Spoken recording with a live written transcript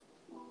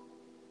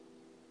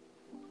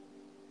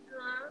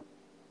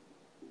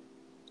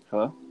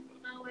Hello?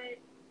 Oh, wait.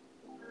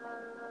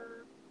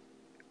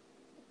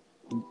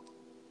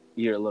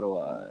 You're a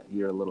little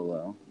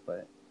low,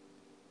 but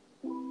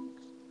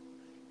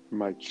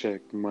Mic check.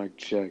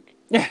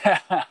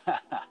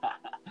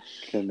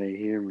 Can they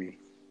hear me?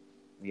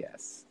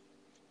 yes.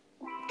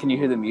 Can you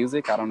hear the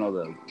music? I don't know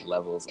the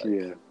levels.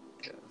 Yeah.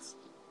 Yes.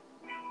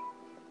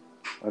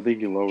 I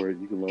think you can lower it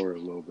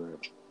a little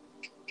bit.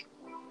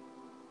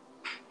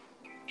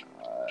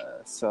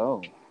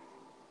 So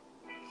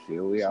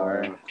here we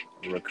are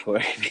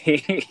recording.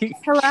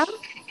 Hello?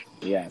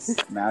 Yes.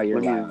 Now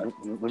you're loud.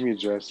 Let me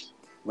address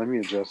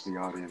the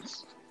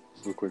audience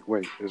real quick.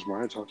 Wait, is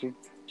Mariu talking?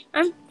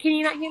 Can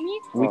you not hear me?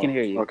 We can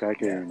hear you. Okay, I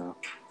can hear you now.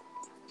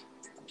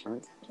 All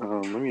right.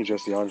 Let me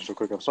address the audience real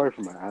quick. I'm sorry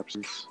for my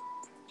absence.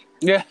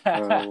 Yeah.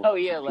 A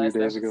few days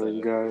episode. ago,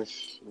 you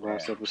guys.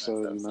 Last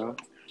episode, you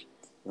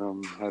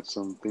know. Had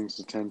some things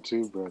to tend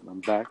to, but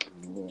I'm back.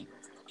 Mm-hmm.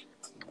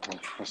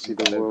 I see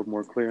the world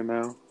more clear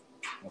now.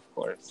 Of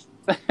course.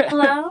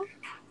 Hello?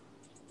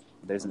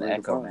 There's an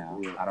echo now.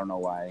 Yeah. I don't know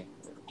why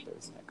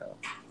there's an echo.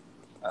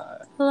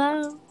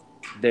 Hello?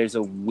 There's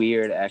a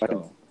weird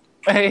echo.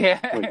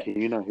 Yeah. Wait,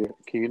 can you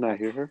not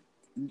hear her?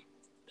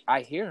 I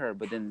hear her,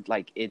 but then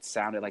it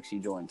sounded like she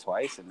joined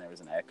twice, and there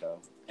was an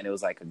echo, and it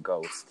was like a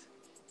ghost.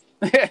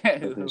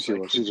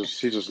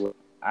 She just looked.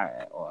 All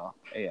right. Well,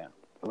 yeah.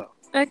 Hello.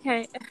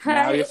 Okay.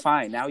 Now you're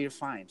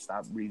fine.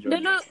 Stop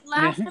rejoining. No.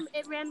 Last time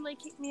it randomly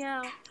kicked me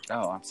out.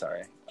 Oh, I'm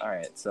sorry. All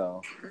right.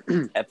 So,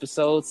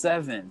 episode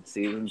 7,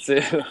 season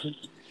 2.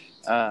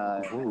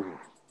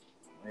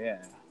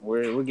 Yeah,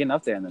 we're getting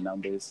up there in the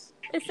numbers.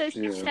 It says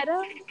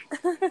Shadow.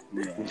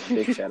 Yeah,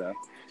 big Shadow.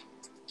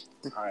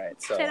 All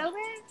right. So. Shadow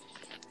Man?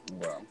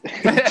 Well,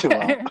 that's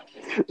a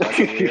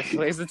weird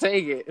place to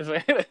take it.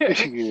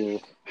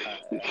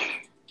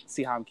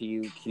 Siham, can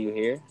you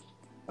hear?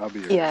 I'll be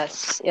here.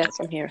 Yes,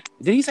 I'm here.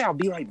 Did he say I'll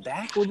be right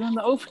back? We're doing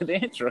the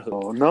intro.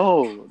 Oh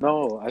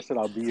no! I said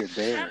I'll be your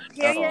dad.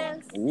 Here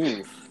he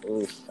is.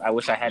 Oof! I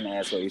wish I hadn't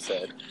asked what you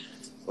said.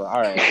 Well,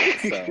 all right.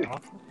 So,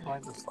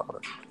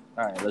 all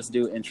right. Let's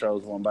do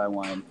intros one by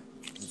one.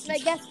 My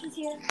guest is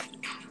here.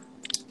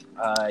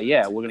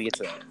 Yeah, we're gonna get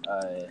to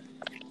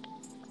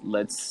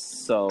that.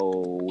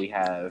 So we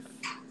have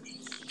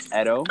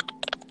Edo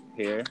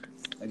here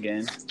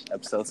again,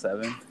 episode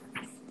 7.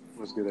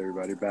 What's good,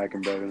 everybody? Back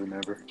and better than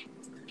ever.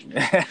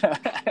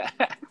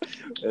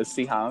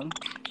 Siham.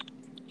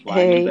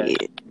 Hey,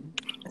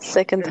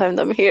 second time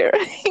I'm here.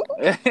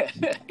 Hey.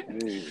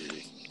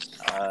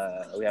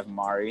 We have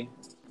Mariu.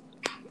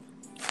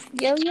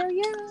 Yo.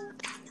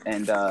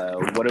 And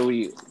what do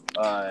we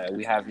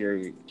have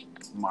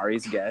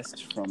Mari's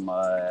guest from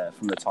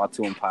the Talk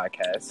to Him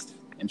podcast.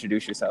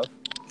 Introduce yourself.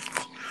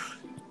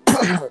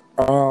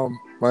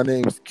 My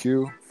name's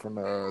Q from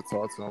the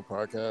Talk to Him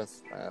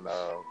podcast, and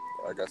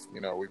I guess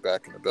we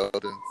back in the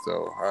building.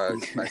 So, all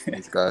right, nice to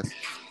meet you guys.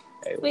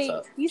 Hey, what's Wait,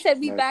 up? you said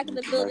be back in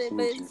the building,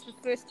 but it's the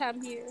first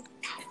time here.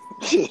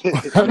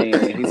 I mean,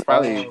 he's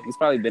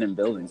probably been in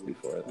buildings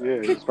before. Though.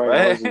 Yeah, he's probably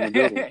always in the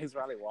building. He's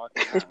probably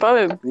walking. He's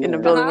probably in the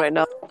building right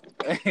now.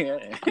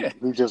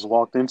 He just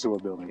walked into a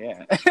building.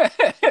 Yeah.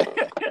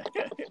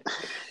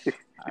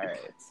 All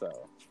right,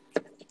 so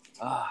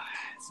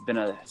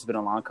it's been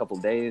a long couple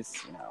days.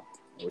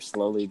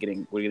 We're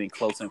getting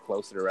closer and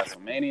closer to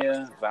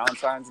WrestleMania,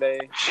 Valentine's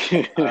Day.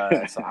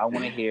 So I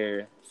want to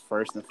hear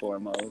first and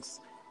foremost,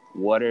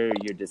 what are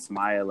your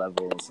Dismaya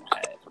levels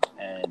at?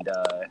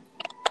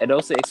 And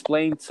also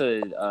explain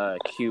to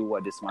Q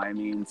what Dismaya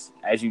means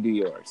as you do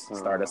yours.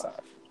 Start us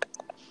off.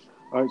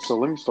 All right, so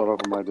let me start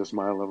off with my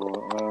Dismaya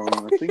level.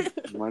 I think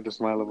my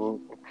Dismaya level,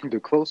 the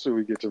closer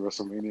we get to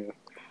WrestleMania,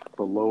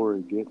 the lower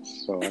it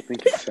gets. So I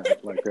think it's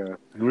at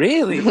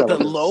really the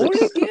lower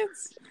it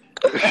gets.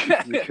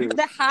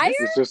 The higher?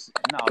 It's just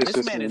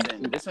this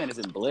man is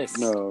in bliss.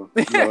 No,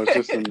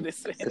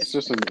 it's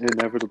just an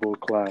inevitable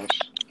clash.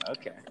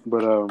 Okay.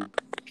 But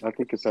I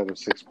think it's at a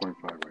 6.5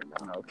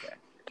 right now. Okay.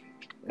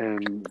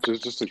 And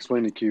just to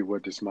explain to Q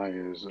what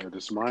Dismaya is.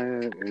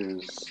 Dismaya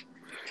is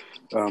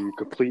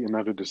complete and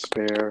utter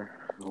despair,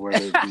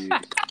 whether it be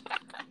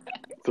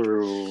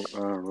through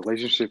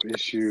relationship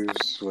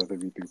issues, whether it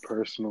be through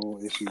personal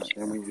issues,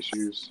 family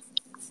issues,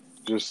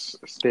 just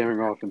staring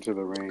off into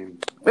the rain.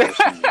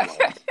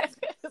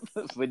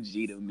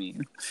 Vegeta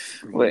meme.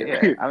 But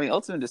yeah, I mean,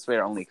 ultimate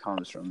despair only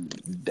comes from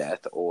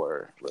death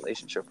or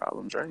relationship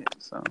problems, right?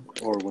 So,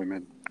 or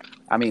women.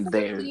 I mean,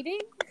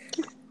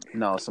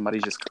 No,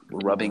 somebody's just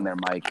rubbing their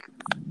mic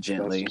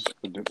gently.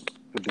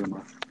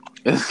 Feduma.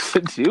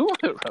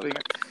 Rubbing.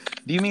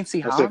 Do you mean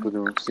Siham? I said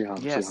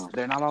Siham. Yes, Siham.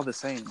 They're not all the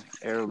same.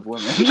 Arab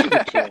women. You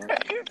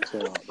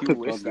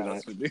wish that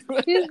was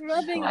Feduma. who's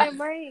rubbing their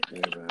mic?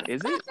 Yeah,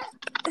 Is it?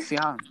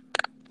 Siham.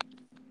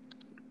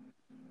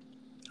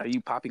 Are you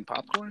popping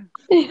popcorn?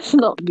 It's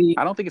not me.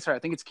 I don't think it's her. I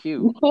think it's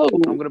Q. No.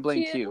 I'm gonna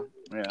blame Q.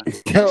 Yeah.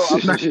 Yo,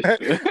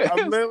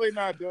 I'm literally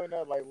not doing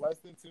that. Like less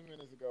than 2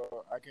 minutes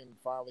ago, I can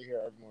finally hear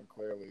everyone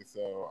clearly.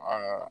 So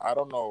I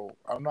don't know.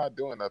 I'm not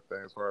doing that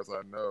thing as far as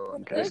I know.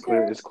 Okay. It's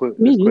clear. Me It's clear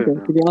neither,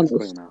 now. to be honest.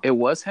 It's clear now. It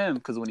was him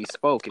because when he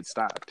spoke, it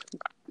stopped.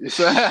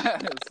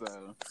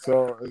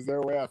 So is there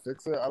a way I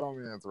fix it? I don't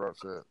mean to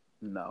interrupt shit.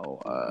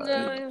 No,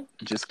 No.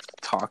 just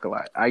talk a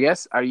lot. I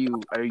guess. Are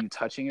you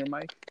touching your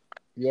mic?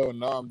 Yo,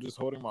 no, I'm just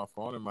holding my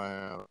phone in my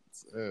hand.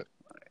 That's it.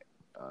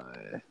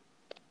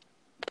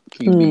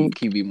 Can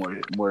you be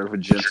more of a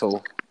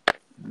gently,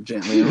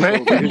 just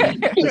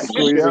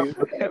squeezing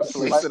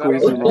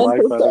the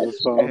life out of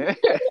his phone.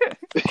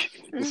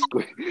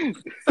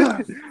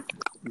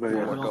 But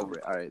yeah, work over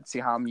it. All right,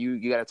 Siham, you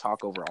got to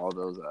talk over all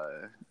those.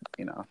 I'll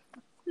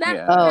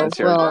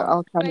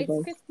try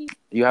to.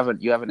 You have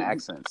an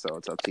accent, so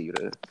it's up to you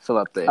to fill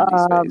up the empty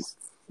space.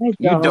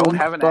 You don't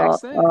have an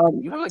accent?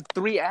 You have like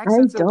 3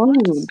 accents. I don't.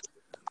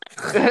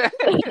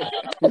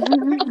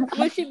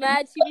 Was she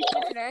mad? She be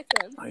switching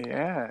accents.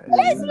 Yeah.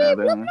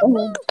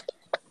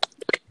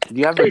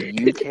 You have a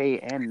UK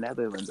and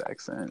Netherlands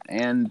accent,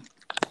 and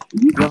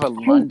you have a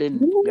London.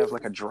 You have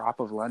like a drop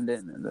of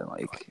London, and then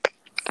like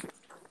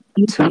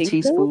 2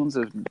 teaspoons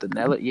of the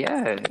Netherlands.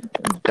 Yeah,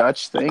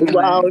 Dutch thing.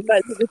 Wow, we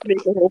might just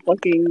make a whole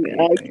fucking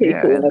cake.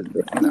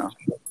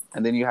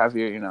 And then you have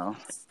your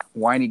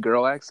whiny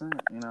girl accent.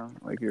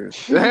 Like yours.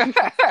 All right.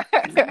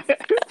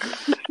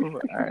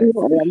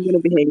 I'm gonna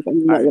behave.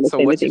 I'm not gonna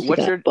say anything to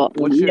that. But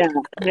my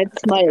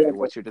Dismaya level.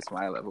 What's your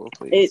Dismaya level,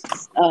 please?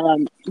 It's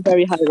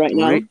very high right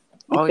now.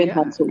 Oh, it's been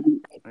hard to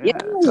week.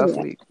 Tough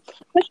week.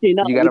 Especially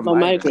now with my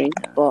migraine.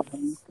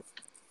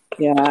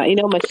 Yeah. But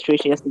my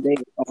situation yesterday.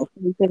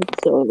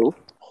 So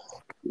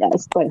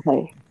it's quite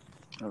high.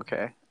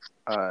 Okay.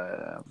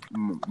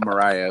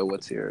 Mariah,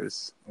 what's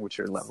yours? What's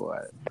your level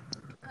at?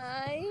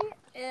 I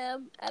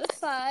am at a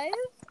 5.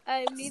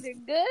 I'm neither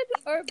good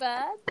or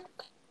bad.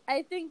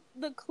 I think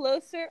the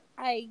closer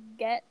I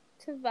get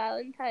to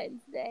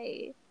Valentine's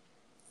Day,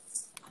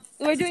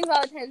 we're doing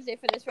Valentine's Day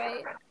for this,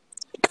 right?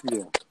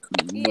 Yeah.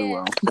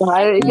 Well.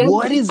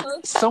 What is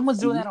someone's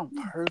doing that on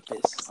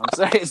purpose? I'm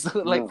sorry.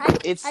 So,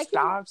 it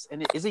stops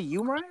and is it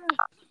you, Mariah?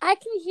 I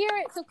can hear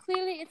it, so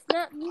clearly it's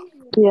not me.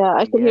 Yeah,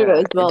 I can hear it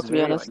as well. To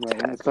be honest,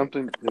 it's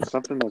something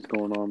that's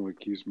going on with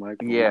Q's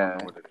mic. Yeah.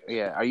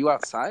 Are you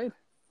outside?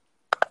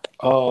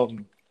 I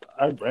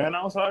ran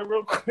outside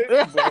real quick.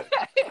 But...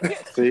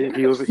 See,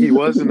 he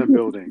was in the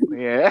building.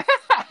 Yeah.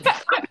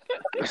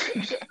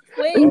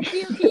 Wait, can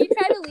you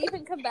try to leave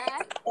and come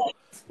back?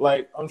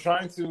 I'm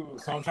trying to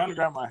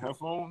grab my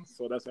headphones,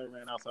 so that's why I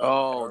ran outside.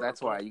 Oh, that's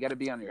why. You got to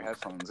be on your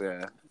headphones,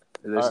 yeah.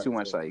 There's too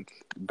much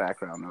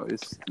background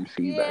noise and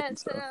feedback and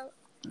stuff.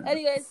 So,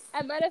 anyways,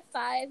 I'm at a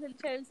 5 in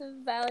terms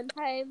of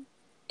Valentine's.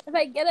 If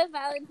I get a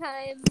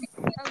Valentine,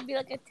 I'll be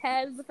like a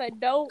 10. If I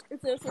don't,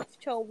 it's going to switch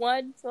to a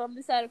 1. So I'm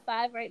just at a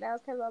 5 right now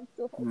because I'm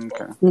still hopeful.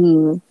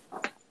 Okay.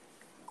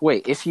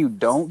 Wait, if you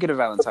don't get a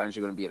Valentine's,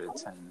 you're going to be at a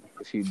 10.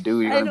 If you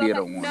do, you're going to be at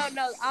a 1.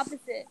 No,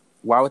 opposite.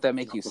 Why would that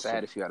make you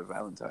sad if you had a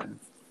Valentine?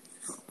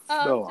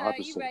 Oh, sorry.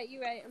 Opposite.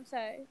 You're right. I'm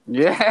sorry.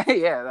 Yeah,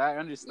 I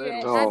understood.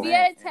 Yeah, I'll be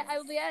at a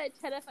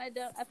 10 if I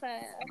don't.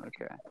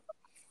 Okay.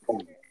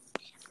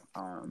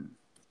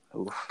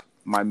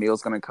 My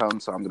meal's gonna come,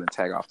 so I'm gonna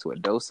tag off to a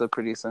dosa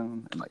pretty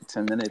soon in like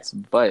 10 minutes.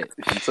 But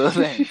until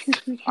then,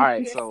 all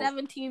right. So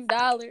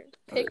 $17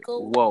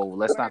 pickle. Whoa,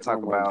 let's not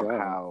talk about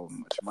how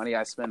much money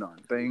I spend on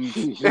things.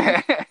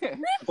 Guys,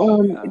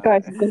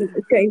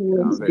 it's getting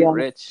I'm very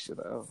rich,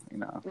 though. You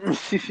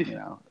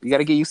got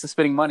to get used to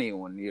spending money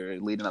when you're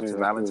leading up to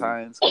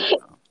Valentine's.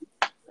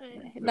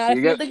 Not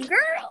if you're the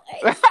girl.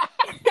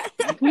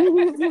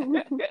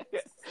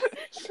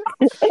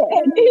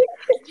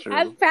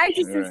 I'm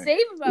practicing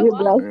saving my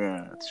wallet.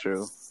 Yeah, that's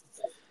true.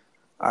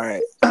 All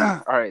right.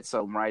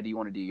 So, Mariah, do you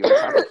want to do your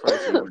topic first, or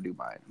do you want to do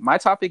mine? My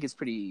topic is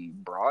pretty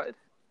broad,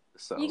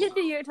 so you can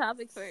do your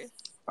topic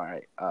first. All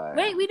right.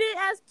 Wait, we didn't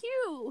ask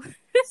you.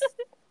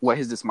 What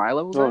is this my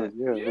level? Oh,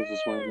 yeah, this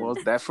is my level. Well,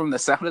 that from the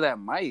sound of that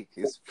mic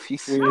is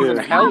he's in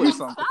hell or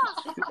something.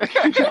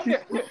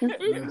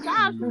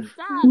 Stop.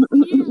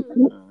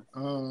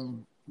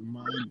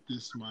 My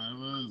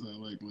Dismaya is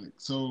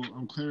so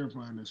I'm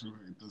clarifying this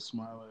right.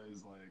 Dismaya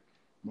is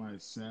my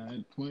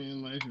sad point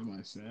in life. Am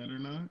I sad or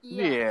not?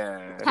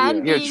 Yeah.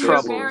 Your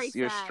troubles,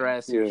 your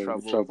stress, your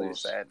troubles, your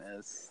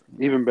sadness.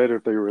 Even better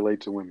if they relate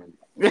to women.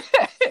 My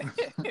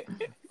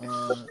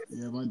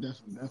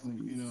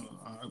definitely.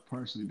 I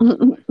partially do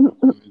like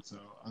women, so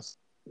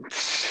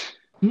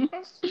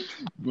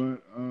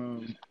but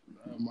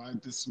my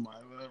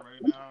Dismaya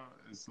right now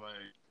is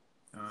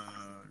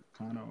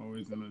kind of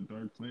always in a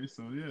dark place.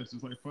 So yeah, it's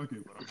just fuck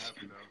it, but I'm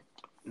happy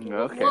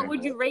though. Okay. What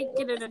would you rate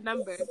it in a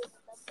number?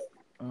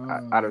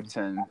 Out of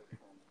 10.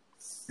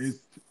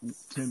 Is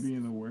 10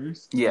 being the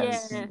worst?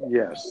 Yes. Yeah.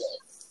 Yes.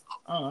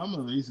 Oh, I'm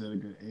at least at a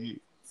good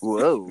 8.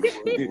 Whoa.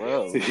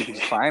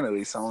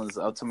 Finally, someone's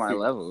up to my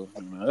level. I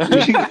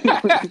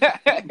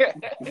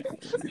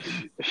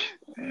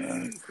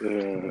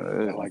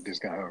like this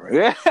guy already.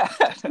 Yeah.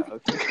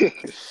 Okay.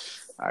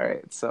 All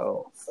right,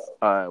 so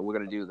we're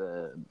gonna do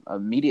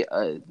maybe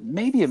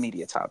a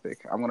media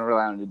topic. I'm gonna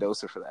rely on the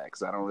doser for that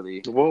because I don't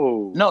really.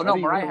 Whoa! No,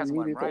 Mariah has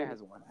one. Mariah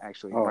has one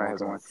actually. Mariah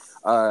has one.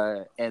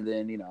 And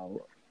then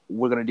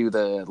we're gonna do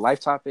the life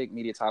topic,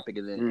 media topic,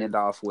 and then end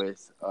off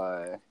with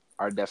our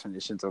our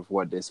definitions of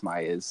what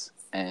Dismaya is.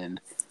 And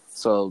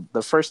so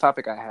the first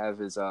topic I have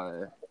is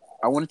I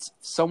wanted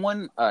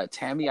someone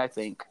Tammy, I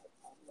think,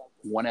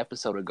 one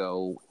episode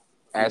ago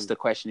asked the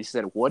question. He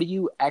said, "What do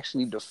you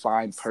actually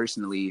define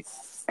personally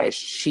as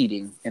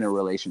cheating in a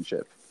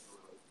relationship?"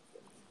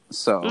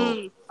 So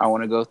I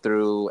want to go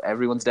through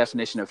everyone's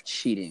definition of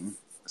cheating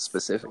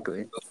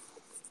specifically.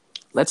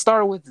 Let's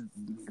start with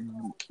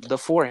the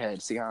forehead,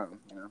 Siham.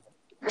 You know,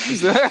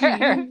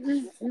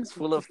 it's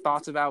full of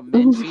thoughts about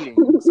men cheating.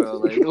 So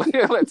like,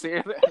 let's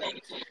hear that.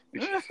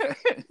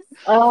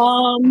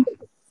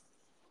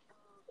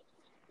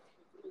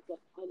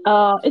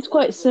 It's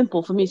quite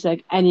simple for me. It's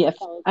like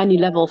any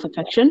level of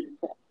affection.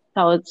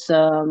 How it's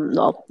the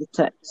opposite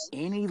sex.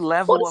 Any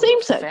level or of same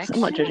affection? Sex.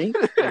 I'm not judging.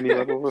 Any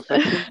level of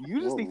affection?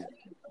 You just think.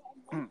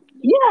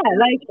 Yeah,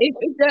 like if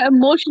they're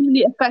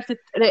emotionally affected,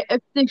 like,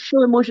 if they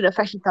show emotional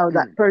affection towards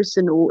that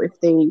person, or if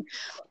they,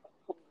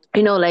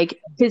 you know, like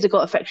physical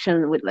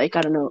affection with, like,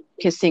 I don't know,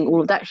 kissing,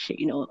 all of that shit,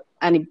 you know,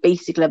 any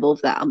basic level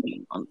of that,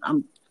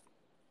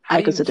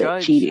 I consider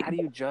it cheating. How do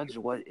you judge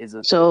what is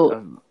a?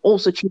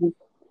 Also cheating.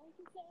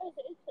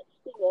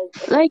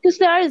 Like, because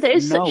there is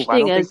such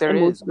thing as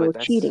emotional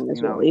cheating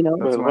as well, you know.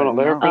 But hold on,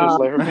 let her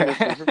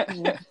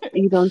finish.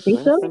 You don't think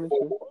so?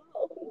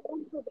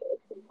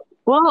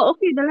 Well,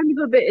 okay, then let me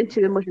go a bit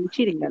into emotional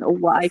cheating then, or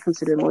what I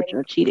consider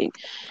emotional cheating.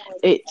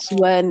 It's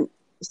when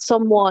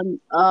someone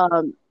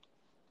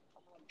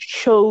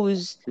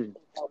shows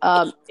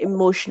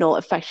emotional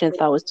affection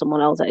towards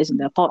someone else that isn't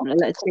their partner.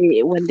 Let's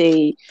say when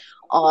they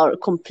are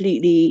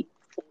completely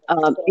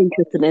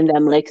interested in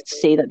them, like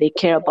say that they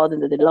care about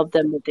them, that they love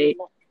them, that they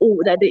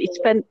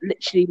spend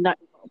literally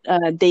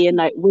day and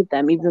night with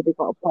them, even though they've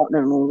got a partner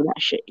and all of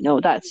that shit. You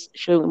know, that's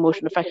showing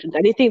emotional affection.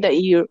 Anything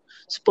that you're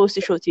supposed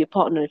to show to your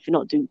partner, if you're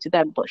not doing to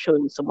them, but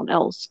showing to someone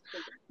else,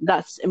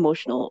 that's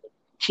emotional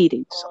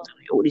cheating to some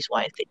degree, or at least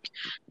what I think.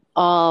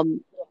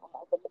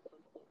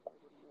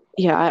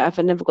 Yeah, I've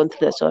never gone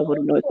through that, so I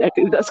wouldn't know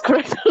exactly if that's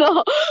correct or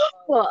not.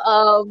 But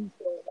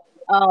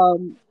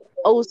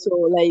also,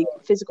 like,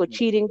 physical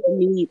cheating for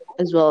me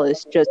as well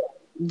is just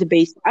the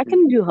base. I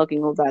can do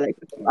hugging, all that. Like,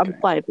 I'm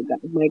fine with that.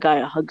 If my guy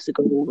hugs a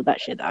girl, all of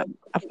that shit, I've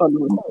got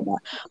no problem with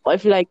that. But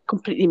if you like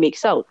completely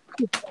makes out,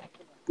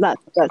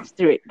 that's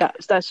straight out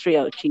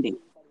cheating.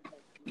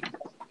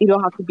 You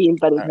don't have to be in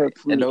bed with her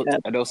for me to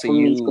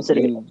consider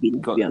it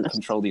cheating, to be honest.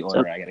 Control the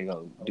order. I gotta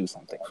go do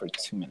something for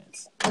 2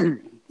 minutes.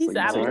 He's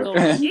out to go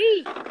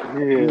eat.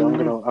 Yeah, I'm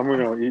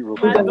gonna eat real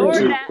quick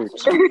for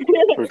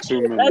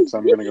 2 minutes.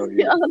 I'm gonna go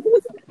eat.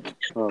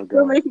 Oh god.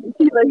 Don't make me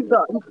feel like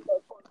that.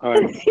 All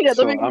right,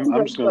 so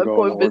I'm just gonna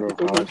go in order of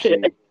how I've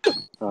seen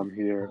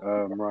here.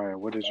 Mariah,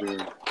 what is your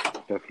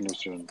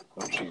definition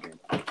of cheating?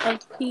 Of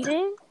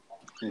cheating?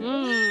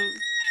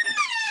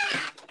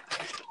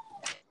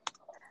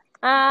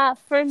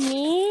 For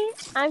me,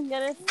 I'm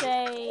gonna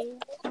say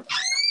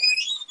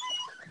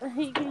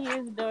you can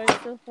use doors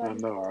so far. I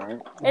know, right?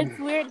 It's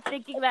weird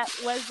thinking that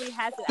Wesley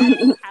has it at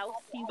his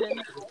house.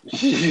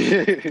 He's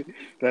in.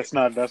 That's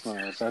not. That's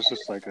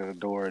just like a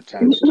door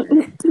attached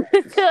to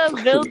a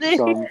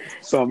building.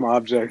 Some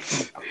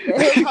objects.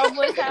 His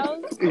homeless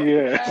house.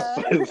 Yeah,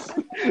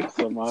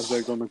 some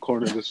object on the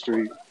corner of the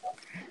street.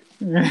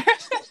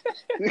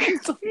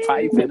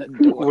 Pipe in a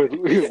door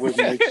with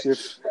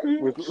makeshift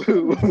with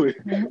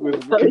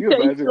can you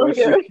imagine what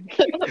you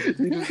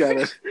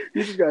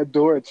just got a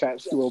door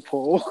attached to a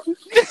pole.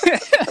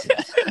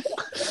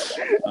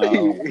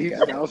 He's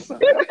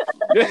outside.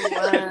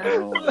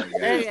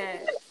 Okay.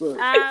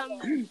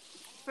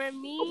 For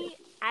me,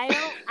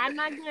 I'm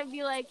not gonna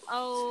be like,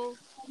 oh,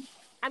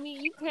 I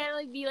mean, you can't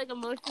like be like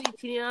emotionally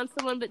cheating on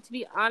someone, but to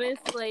be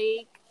honest,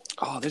 like,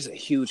 oh, there's a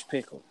huge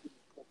pickle.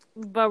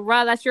 But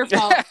Rob, that's your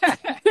fault. This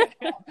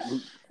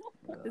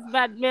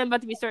bad man about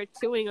to be start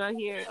chewing on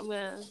here. I'm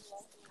gonna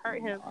hurt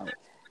him.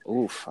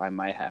 Oof, I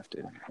might have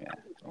to. Yeah,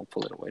 don't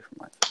pull it away from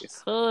my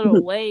face. Pull it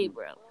away,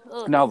 bro.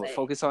 No, but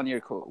focus on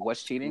your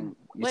what's cheating.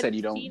 You said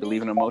you don't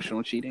believe in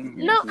emotional cheating.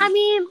 No, I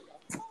mean,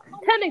 to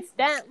an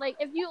extent. Like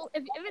if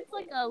it's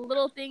like a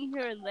little thing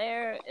here and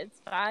there,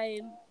 it's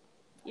fine.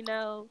 You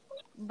know,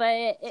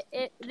 but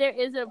there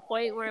is a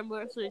point where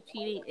emotional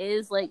cheating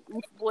is like,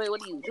 boy,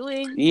 what are you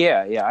doing?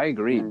 Yeah, I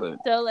agree,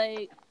 but so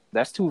like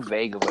that's too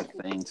vague of a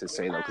thing to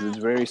say though, because it's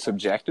very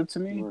subjective to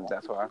me.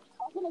 That's why.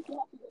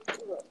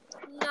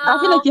 I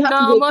feel like you have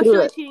to go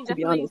through it, cheating, to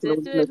be honest.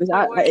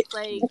 It's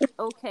like,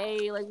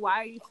 okay, like,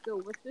 why are you still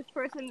with this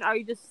person? Are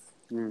you just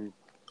in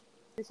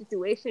the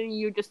situation?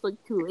 You're just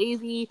like too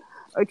lazy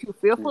or too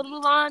fearful to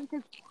move on?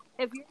 Because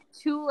if you're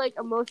too like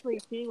emotionally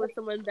cheating with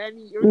someone, then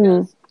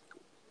you're just.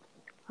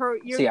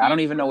 See, I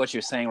don't even know what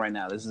you're saying right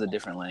now. This is a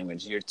different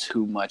language. You're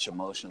too much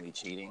emotionally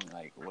cheating.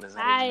 Like, what does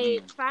that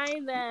mean?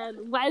 Fine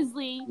then,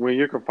 Wesley. When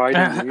you're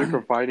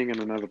confiding in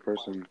another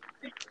person.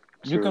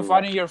 You're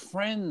confiding in your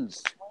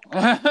friends.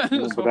 But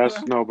this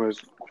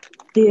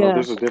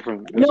is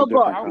different.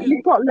 But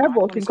you've got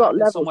levels. You've got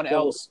levels. Someone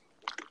else.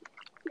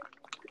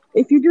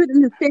 If you do it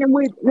in the same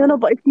way,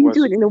 but if you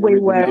do it in a way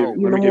where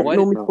you're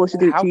normally supposed to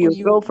do it How to can your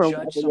you girlfriend,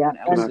 judge whatever, someone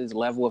then else's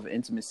level of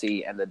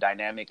intimacy and the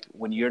dynamic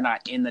when you're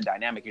not in the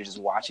dynamic? You're just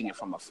watching it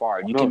from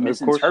afar. You can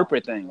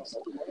misinterpret things.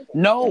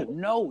 No,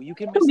 you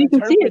can you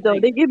can see it misinterpret though.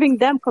 things. They're giving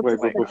them Wait,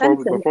 consistent but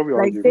attention, before we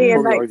like argue, day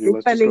and night. They're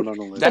let's just go spending down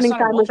the list. That's spending not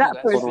time with emotional. that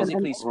That's person,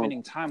 physically and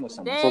spending time with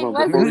someone.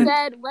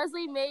 Dang,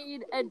 Wesley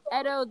made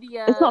Edo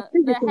it's not the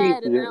physically.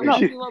 head, and then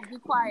Wesley won't be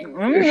quiet. Go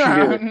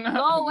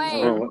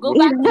away. Go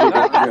back to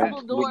your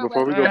invisible door,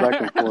 Before we Wesley. go back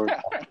and forth,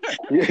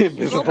 Go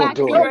invisible back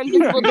to door. your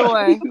invisible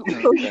door.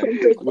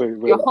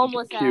 Wait, Your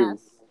homeless Q.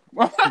 ass.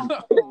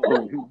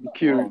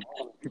 Q,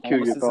 your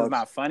This is thoughts.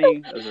 not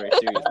funny. That's a very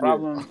serious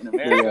problem in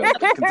America.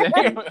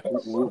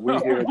 Continue. We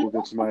here at the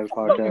Dismaya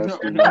podcast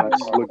do not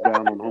look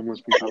down on homeless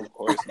people. Of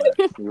course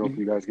not. We hope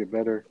you guys get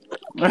better.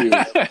 Wow.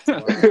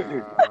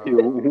 Q,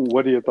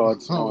 what are your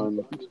thoughts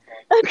on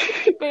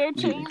Bear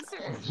chains.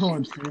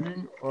 On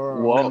cheating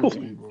or Whoa. homeless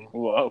people?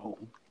 Whoa.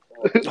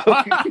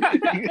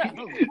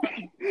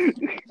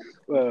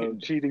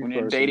 cheating When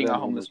you're first dating and a then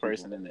homeless people?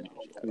 person and then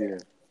Yeah.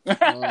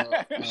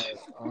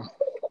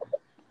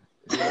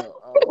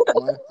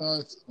 My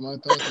thoughts on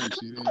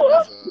cheating is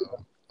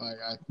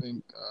I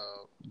think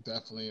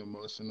definitely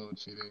emotional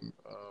cheating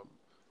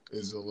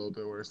is a little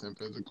bit worse than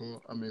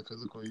physical. I mean,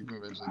 physical, you can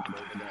eventually get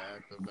over the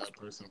act of that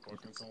person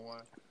fucking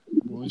someone.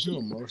 But once you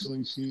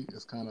emotionally cheat,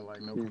 it's kind of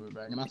like no coming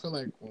back. And I feel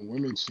like when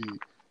women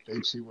cheat, they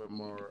cheat with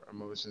more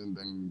emotion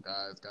than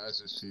guys. Guys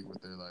just cheat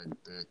with their like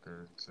dick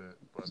or shit.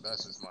 But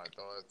that's just my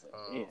thoughts.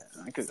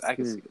 I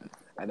can see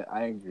that.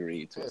 I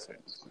agree to a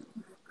certain extent.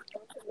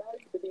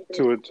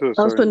 To a So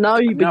certain. now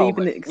you believe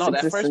in its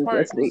that first existence, part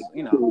Leslie.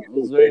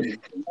 was very,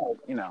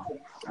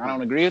 I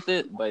don't agree with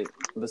it, but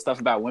the stuff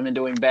about women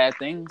doing bad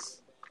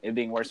things, it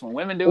being worse when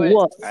women do it,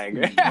 What? I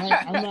agree.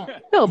 I'm not.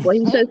 No, but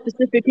he said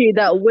specifically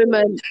that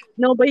women.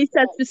 No, but he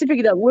said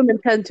specifically that women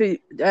tend to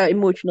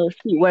emotional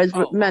cheat, whereas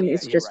men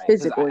it's you're just right. 'Cause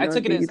physical. I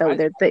took it they as do that with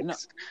their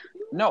dicks.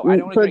 No, I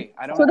don't agree.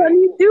 I don't so agree. then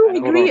you do I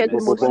don't agree agree.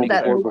 as emotion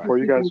that Before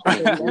you guys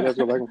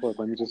go back and forth,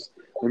 let me just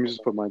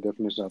put my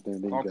definition out there,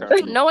 and then you guys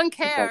can No one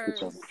attack cares.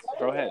 each other.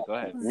 Go ahead.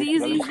 Let him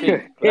ZZ.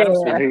 speak. Let him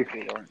speak.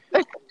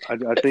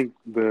 I think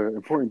the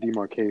important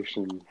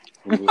demarcation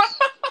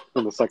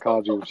in the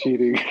psychology of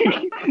cheating.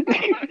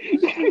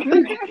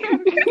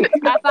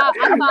 I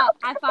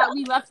thought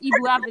we left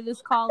Ebu after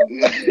this call.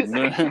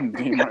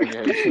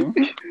 Demarcation.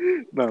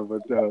 No,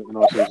 but in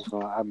all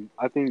seriousness,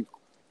 I think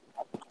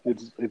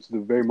it's the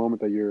very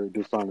moment that you're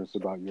dishonest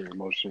about your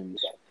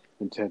emotions,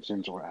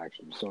 intentions, or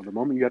actions. So the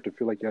moment you have to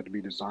feel like you have to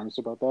be dishonest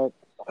about that,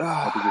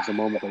 I think it's the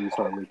moment that you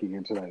start leaking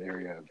into that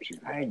area of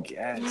cheating. I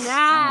guess.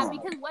 Nah,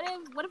 because what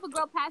if a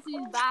girl passes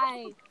you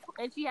by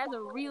and she has a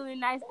really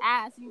nice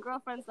ass, and your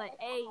girlfriend's like,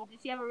 "Hey,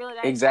 did she have a really nice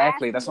ass?"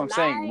 Exactly. That's what I'm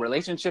saying.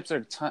 Relationships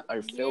are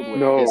filled with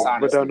No,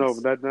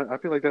 dishonesties. but I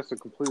feel like that's a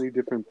completely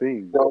different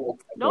thing. No,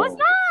 it's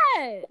not.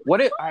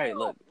 What if? All right,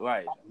 look,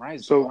 right.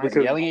 Mariu's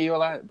yelling at you a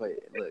lot, but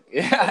look,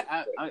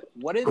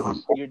 what if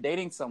you're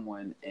dating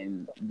someone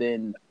and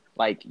then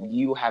like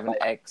you have an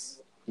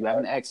ex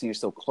and you're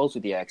still close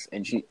with the ex,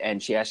 and she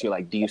asks you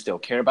like, do you still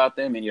care about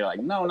them? And you're like,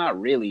 no, not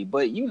really,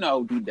 but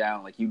deep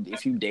down, like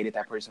if you dated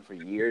that person for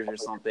years or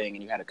something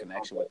and you had a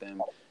connection with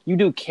them, you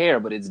do care,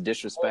 but it's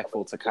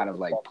disrespectful to kind of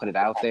like put it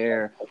out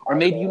there. Or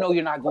maybe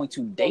you're not going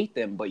to date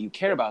them, but you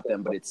care about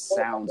them, but it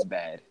sounds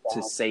bad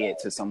to say it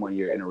to someone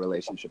you're in a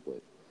relationship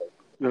with.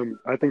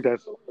 I think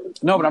that's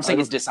no, but I'm saying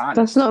it's dishonest.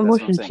 That's not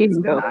emotional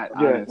cheating, though.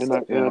 Yeah, and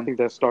I think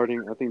that's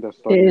starting. I think that's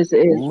starting. It is.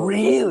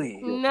 Really?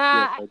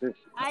 Nah, yes,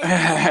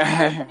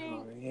 I think.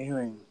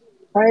 Really?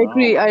 I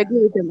agree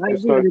with him. I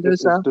agree with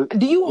you,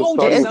 do you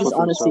hold yourself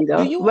honesty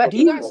though? Do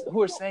you guys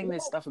who are saying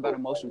this stuff about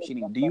emotional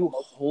cheating, do you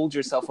hold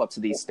yourself up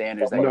to these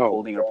standards that you're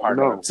holding your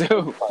partner up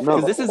to?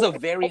 Because this is a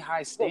very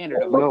high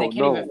standard of they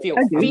can't even feel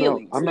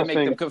feelings that make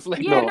them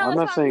conflict. I'm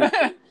not saying.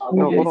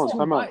 No, hold on.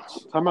 Time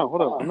out.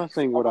 Hold on. I'm not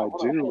saying what I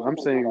do. I'm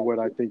saying what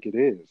I think it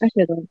is.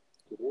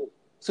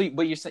 So,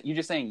 but you're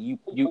just saying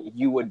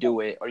you would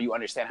do it, or you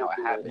understand how it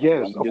happened.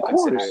 Yes, you do of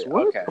course. Consider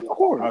it. Okay, of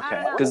course.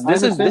 Okay, because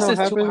this is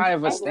too high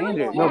of a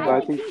standard. No, but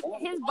I think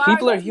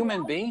people are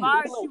human beings.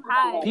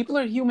 People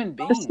are human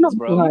beings, it's not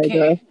bro. High, you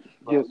can't.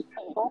 Yes,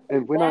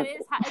 and we're not.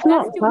 It's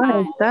not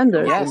high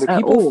standards. Yes,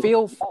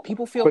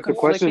 people feel but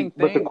conflicting things.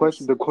 But the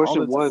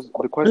question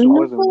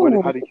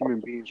wasn't how do human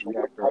beings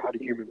react or how do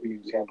human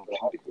beings handle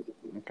cheating.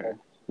 Okay.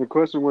 The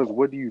question was,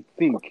 what do you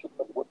think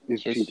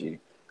is cheating?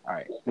 All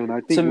right. And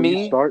I think when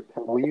you start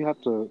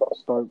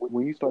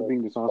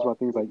being dishonest about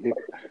things, like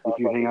if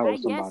you hang out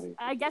with somebody,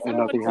 I guess and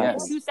nothing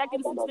happens. 2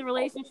 seconds into the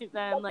relationship,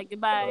 then like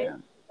goodbye.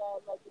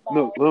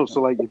 No.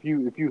 So like if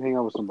you hang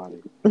out with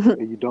somebody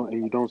and you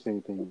don't say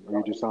anything or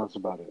you're dishonest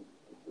about it,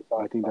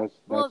 I think that's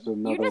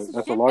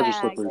a larger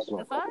slippery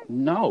slope.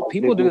 No,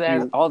 people do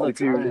that all the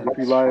time. If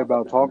you lie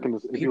about talking,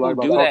 if you lie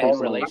about talking in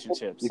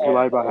relationships, if you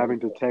lie about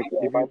having to text,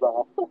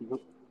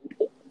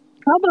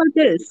 how about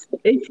this?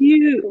 If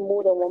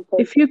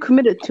you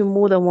committed to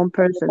more than one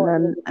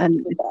person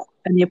and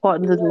your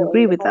partner doesn't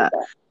agree with that,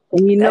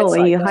 You know, That's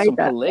and you like hide some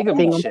that polygamy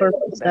thing on shit.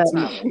 purpose. That's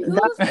not. That's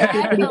Who's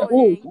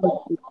technically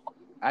cool. echoing?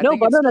 I No, think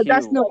but it's no, cute.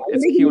 that's not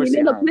It's cute or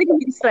polygamy. No, Siham.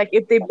 polygamy is like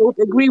if they both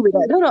agree with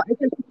that. No, I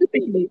said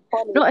specifically.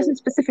 No, I said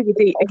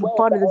specifically if a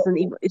partner doesn't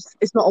even,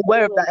 it's not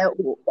aware of that at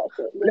all.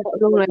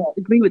 Don't like,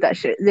 agree with that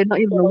shit. They're not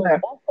even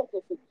aware.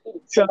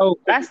 So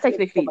that's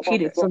technically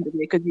cheating to some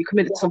degree because you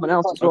committed to someone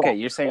else as well Okay,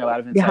 you're saying a lot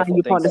of behind insightful your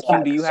things. partner's Q,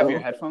 back. do you have So your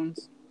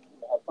headphones?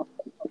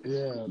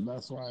 Yeah,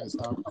 that's why I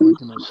stopped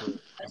clicking and shit.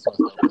 That's why I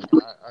stopped clicking.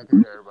 I can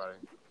hear everybody.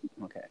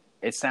 Okay.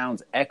 It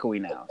sounds echoey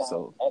now.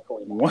 So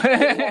what?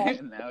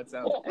 Now it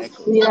sounds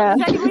echoey. yeah,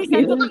 The second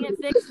reset doesn't get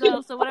fixed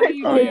though, so whatever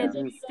you Oh,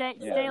 did, yeah.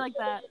 stay like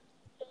that.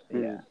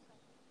 Yeah.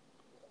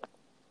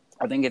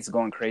 I think it's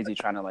going crazy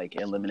trying to like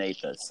eliminate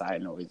the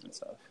side noise and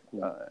stuff.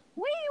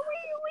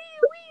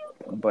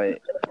 But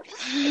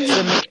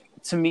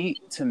to me,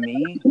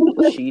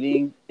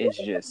 cheating is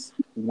just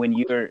when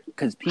you're,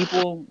 because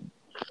people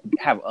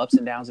have ups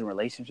and downs in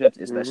relationships,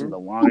 especially the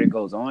longer it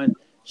goes on.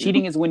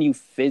 Cheating is when you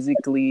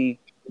physically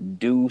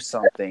do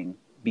something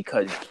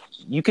because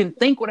you can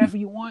think whatever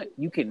you want.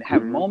 You can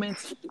have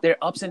moments. There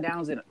are ups and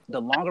downs. And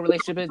the longer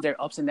relationship is, there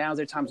are ups and downs.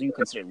 There are times when you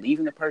consider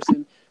leaving the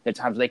person. There are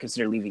times they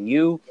consider leaving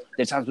you.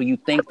 There are times when you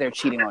think they're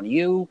cheating on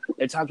you.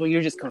 There are times where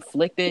you're just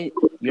conflicted.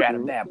 You're at a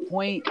bad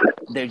point.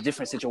 There's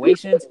different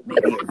situations.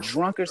 Maybe you're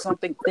drunk or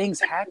something. Things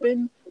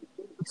happen.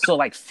 So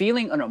like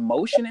feeling an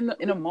emotion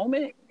in a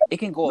moment, it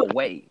can go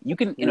away. You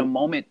can in a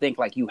moment think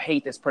like you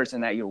hate this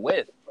person that you're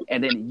with,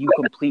 and then you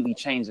completely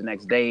change the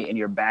next day and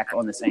you're back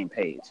on the same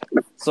page.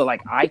 So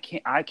like I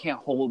can't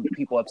hold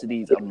people up to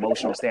these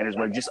emotional standards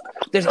where just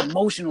there's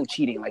emotional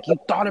cheating. Like you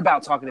thought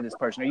about talking to this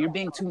person, or you're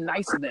being too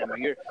nice to them, or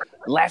you're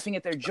laughing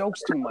at their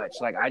jokes too much.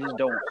 Like I just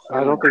don't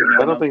hold I don't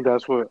think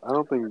that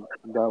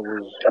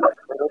was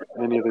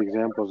any of the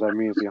examples that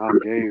me and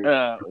Siham gave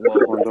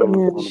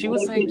on she those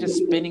was saying just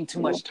cheating. spending too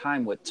much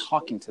time with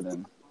talking to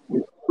them.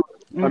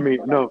 I mean,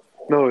 no,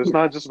 it's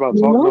not just about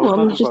no, talking. No, it's not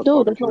I'm just just about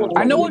no. talking That's to not them. what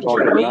I It's know what I'm you're what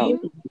you talking about.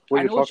 mean. What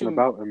I you're know what talking you.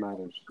 about, it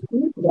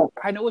matters.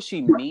 I know what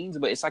she means,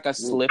 but it's like a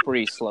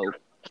slippery slope.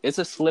 It's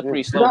a slippery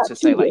Yeah. slope to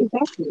say like.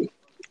 Exactly.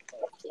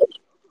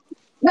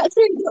 That's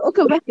it.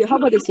 Okay, Becky, how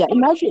about this? Yeah,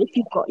 imagine if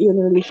you're in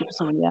a relationship with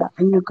someone, yeah,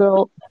 and your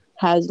girl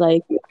has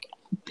like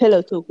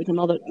pillow talk with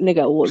another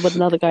nigga or with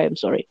another guy. I'm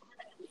sorry.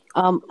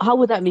 How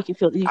would that make you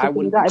feel? Do you I consider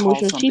wouldn't that call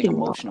emotional something cheating or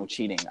not? emotional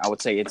cheating. I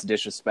would say it's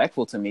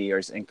disrespectful to me or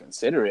it's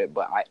inconsiderate,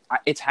 but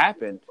it's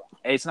happened.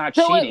 It's not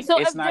cheating. So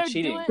It's if not they're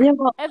cheating. doing Yeah,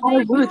 but if I they're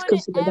would doing it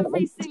consider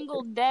every that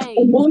single day,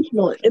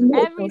 emotional every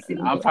cheating.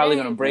 single I'm probably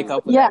day, gonna break bro.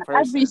 up with Yeah, that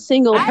every person.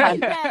 single I time.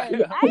 bet. I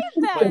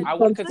But bet. I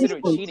wouldn't consider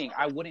it Consistent. cheating.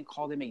 I wouldn't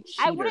call them a I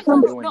cheater wouldn't for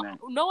call doing that.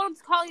 no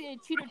one's calling it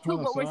a cheater too, Hold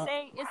on, but so we're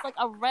saying it's like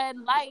a red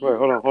light. Wait,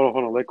 hold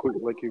on. Let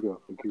you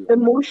go.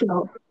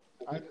 Emotional.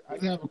 I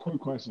just have a quick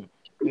question.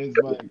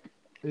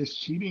 Is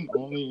cheating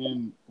only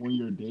in when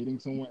you're dating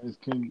someone?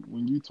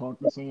 When you talk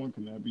to someone,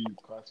 can that be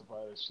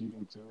classified as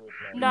cheating too? If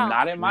like No,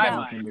 Not in my you're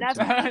no, talking mind.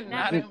 to two never, people.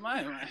 Not never, in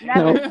my mind.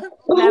 never, No.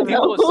 never,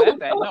 People have said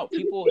that. No,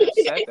 people have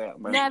said that.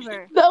 But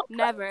never, No.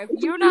 never. If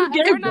It's a we're free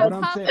game, not What bro. I'm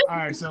saying, talking, all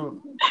right.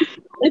 So,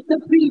 It's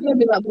a free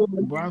game in that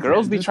moment. but I'm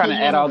girls saying be just trying because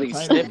to you add don't all have a these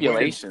title, but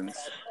stipulations.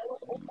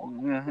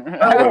 Wait,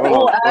 All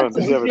hold on.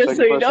 Does he answers, have a just so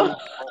second you know.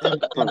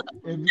 question?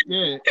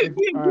 if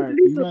You all right,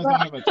 agree you with guys don't that.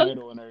 have a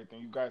title and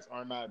everything. You guys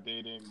are not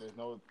dating. There's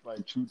no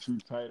like true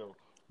title.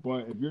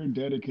 But if you're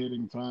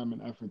dedicating time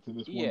and effort to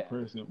this one Yeah.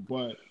 person,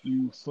 but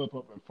you slip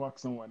up and fuck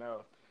someone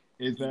else,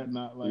 is that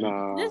not like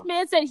this Nah.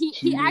 man said he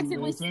cheating in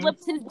accidentally a sense?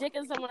 slipped his dick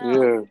in someone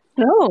else.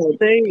 Yeah.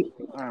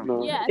 No,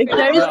 No. Yeah, if if you're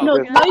there not is No. no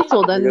dating, right?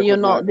 title, I then guess you're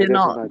it's not. not. I They're guess it's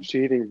not. not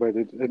cheating, but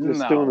it's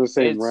still in No, the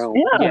same realm.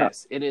 Yeah.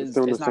 yes, it It's is.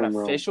 still in the It's not same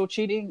realm official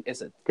cheating.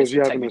 It's because a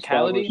you haven't established.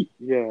 technicality.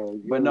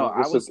 Yeah, But no,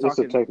 it's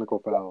a technical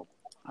foul.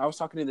 I was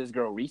talking to this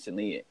girl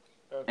recently,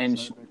 That's and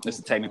technical it's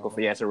a technical. foul.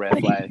 Yeah, it's a red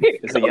flag.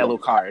 It's a yellow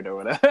card or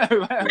whatever.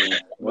 Yeah,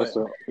 But that's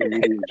an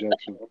immediate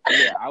ejection.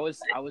 yeah, I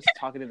was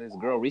talking to this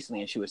girl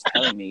recently, and she was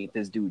telling me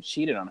this dude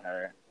cheated on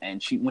her.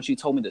 And when she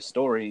told me the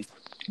story,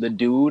 the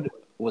dude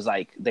was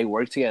like they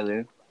worked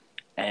together,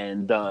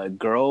 and the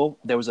girl,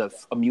 there was a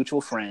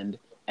mutual friend,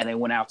 and they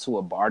went out to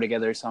a bar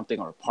together or something,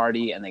 or a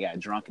party, and they got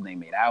drunk and they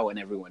made out, and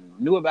everyone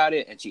knew about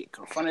it. And she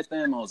confronted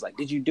them and was like,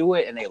 "Did you do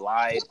it?" And they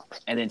lied.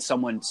 And then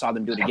someone saw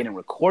them do it again and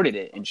recorded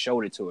it and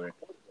showed it to her.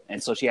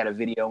 And so she had a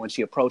video, and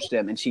she approached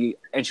them, and she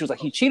was like,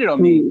 "He cheated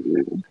on me."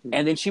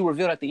 And then she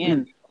revealed at the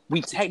end,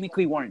 we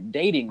technically weren't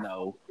dating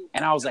though.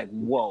 And I was like,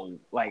 whoa,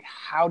 like,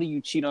 how do you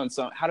cheat on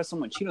how does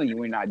someone cheat on you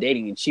when you're not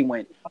dating? And she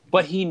went,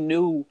 but he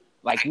knew,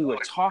 like, we were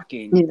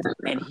talking, Yeah.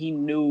 and he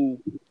knew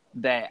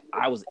that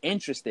I was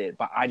interested,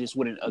 but I just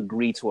wouldn't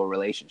agree to a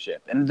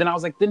relationship. And then I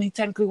was like, then he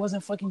technically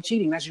wasn't fucking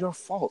cheating. That's your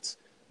fault.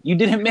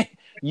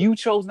 You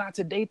chose not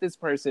to date this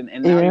person,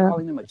 and now you're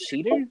calling him a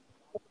cheater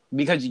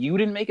because you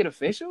didn't make it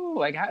official?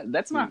 Like,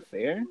 that's not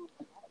fair.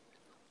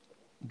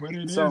 But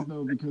it So is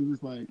though because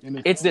it's like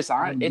it's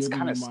I'm it's giving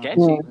kind you of my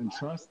sketchy. hope and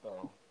trust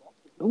though.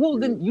 Well,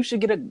 then you should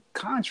get a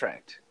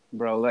contract,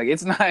 bro. Like,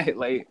 it's not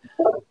like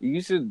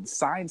you should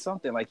sign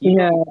something. Like, you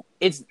don't.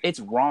 It's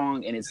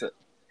wrong, and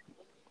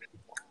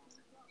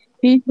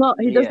He's not.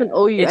 He doesn't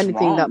owe you it's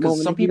anything wrong that because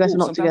moment. If you guys are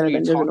not sometimes together, when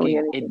you're then he doesn't owe you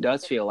talking, anything. it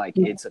does feel like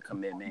it's a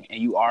commitment,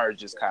 and you are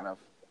just kind of.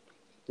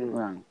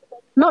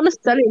 Not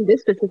necessarily in this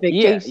specific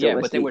case, Yeah,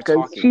 obviously, but they were because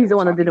talking. she's the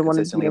one that didn't want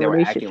to be consistently. in a They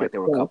were acting relationship. like they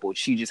were a So. couple.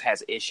 She just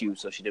has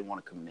issues, so she didn't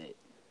want to commit.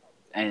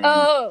 And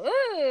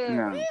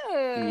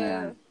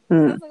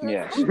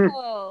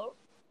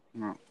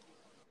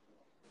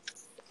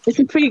It's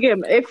a free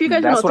game. If you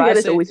guys are not together,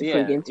 it's always a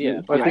free game to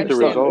me. I think the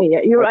result.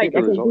 Yeah, you're right.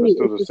 I think the result is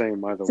still the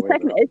same either way.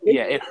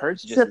 It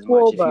hurts just as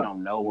much if you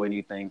don't know what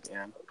you think.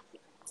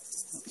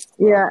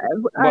 Yeah,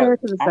 I don't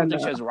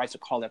think she has the right to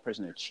call that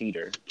person a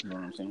cheater. You know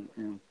what I'm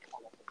saying?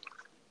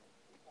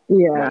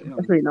 Yeah,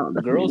 definitely not.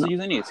 Girls use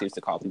any excuse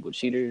to call people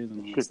cheaters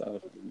and all that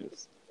stuff. And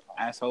just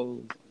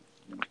assholes.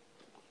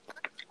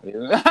 That's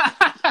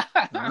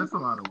a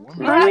lot of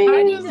women.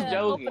 I'm just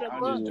joking.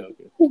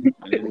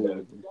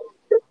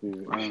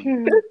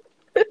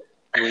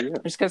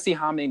 Just because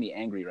Siham made me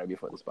angry right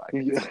before this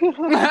podcast.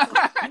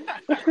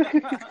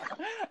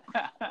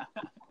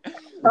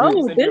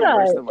 Oh, did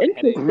I?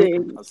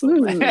 Interesting. So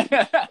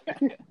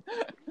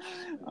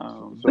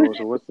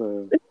what's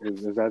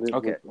is that it?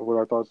 Okay. What are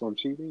our thoughts on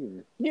cheating?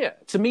 Or? Yeah,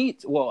 to me,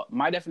 well,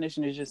 my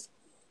definition is just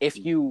if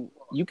you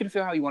can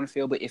feel how you want to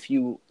feel, but if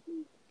you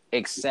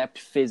accept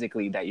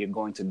physically that you're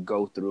going to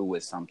go through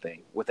with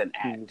something, with an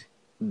act,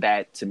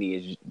 that to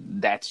me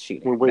that's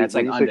cheating. Wait, that's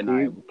like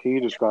undeniable. Can you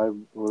describe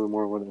a little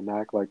more what an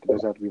act like?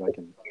 Does it have to be like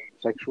a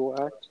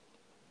sexual act?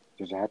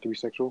 Does it have to be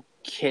sexual?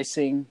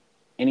 Kissing.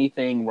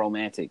 Anything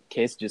romantic,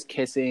 just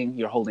kissing.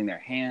 You're holding their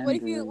hand. What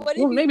if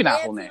you maybe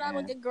not holding their hand,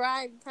 like a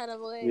grime kind of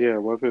way? Yeah,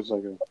 what if it's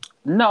like a?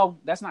 No,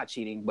 that's not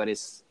cheating, but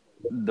it's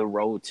the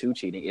road to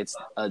cheating. It's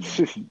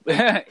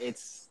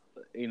it's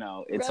an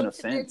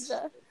offense.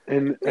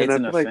 And it's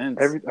an offense.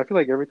 I feel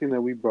like everything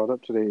that we brought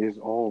up today is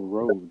all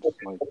roads.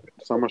 Like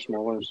some are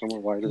smaller, some are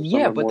wider,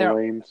 some are more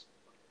lanes.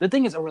 The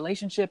thing is, a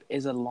relationship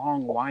is a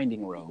long,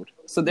 winding road.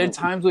 So there are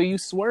times where you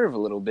swerve a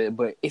little bit,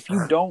 but if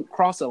you don't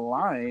cross a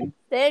line...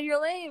 Stay in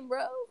your lane,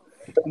 bro.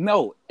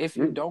 No, if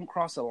you don't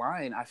cross a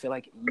line, I feel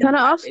like... Can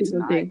I ask you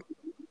something?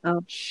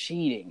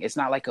 Cheating. It's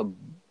not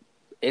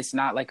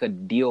like a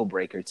deal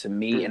breaker to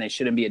me, and it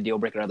shouldn't be a deal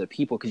breaker to other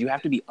people because you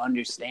have to be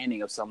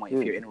understanding of someone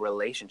if you're in a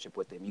relationship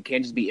with them. You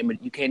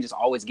can't just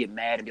always get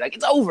mad and be like,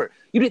 it's over.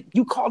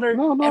 You called her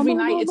every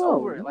night. It's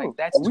over. Like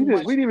that's we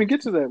didn't even get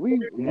to that. We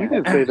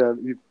didn't say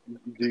that.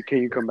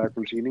 Can you come back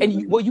from cheating? And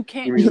you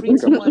can't treat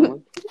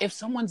someone if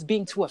someone's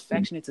being too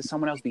affectionate to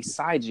someone else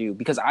besides you.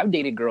 Because I've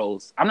dated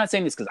girls. I'm not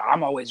saying this because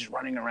I'm always just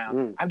running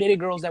around. I've dated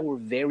girls that were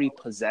very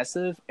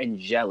possessive and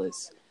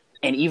jealous.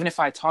 And even if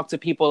I talk to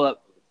people,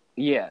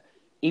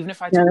 even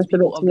if I talk to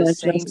people of the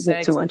same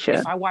sex,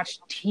 if I watch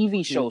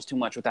TV shows too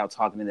much without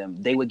talking to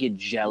them, they would get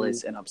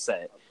jealous and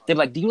upset. They'd be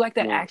like, do you like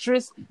that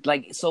actress?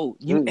 Like, so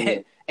you...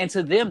 And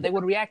to them, they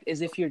would react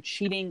as if you're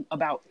cheating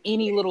about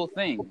any little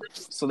thing.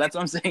 So that's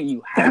what I'm saying.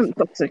 You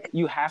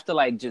have to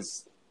like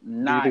just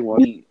not... Do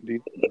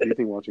you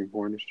think watching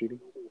porn is cheating?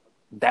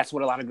 That's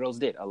what a lot of girls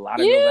did. A lot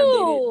of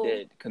girls I've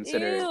dated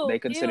considered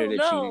it cheating.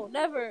 No,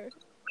 never.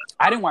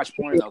 I didn't watch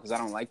porn though because I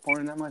don't like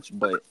porn that much.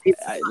 But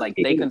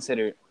they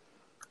consider...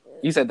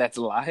 You said that's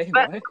a lie?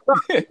 What?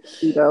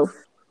 No.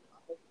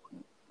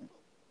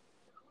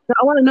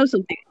 I want to know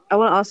something. I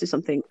want to ask you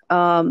something.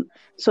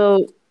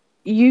 So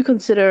you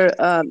consider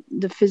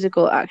the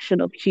physical action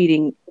of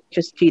cheating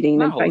just cheating,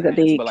 the fact that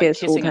they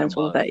kiss, hold hands,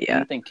 all that, yeah.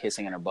 Anything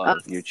kissing and above,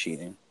 you're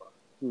cheating.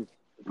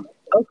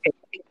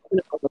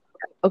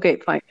 Okay,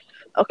 fine.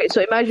 Okay,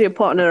 so imagine your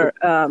partner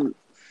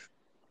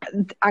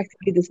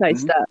actively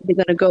decides that they're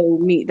going to go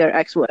meet their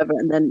ex or whatever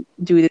and then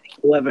do the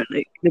whatever,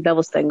 like the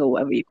devil's thing or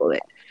whatever you call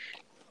it.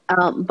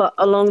 But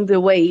along the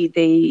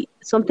way,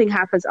 something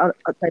happens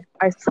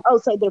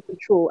outside their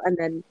control, and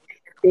then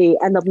they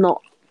end up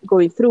not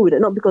going through with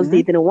it. Not because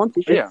they didn't want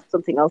to, just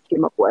something else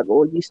came up, whatever,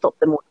 or you stopped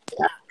them.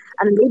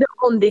 And later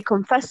on, they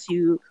confess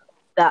you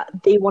that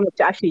they wanted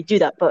to actually do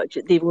that, but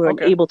they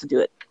weren't able to do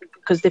it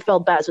because they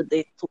felt bad. So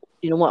they thought,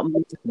 you know what, I'm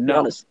going to be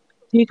honest.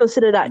 Do you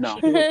consider that? No.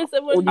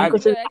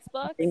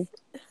 Xbox?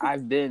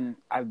 I've been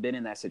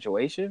in that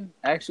situation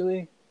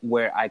actually,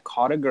 where I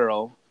caught a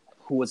girl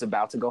who was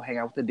about to go hang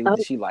out with the dude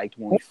that she liked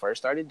when we first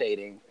started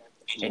dating,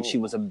 and she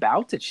was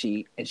about to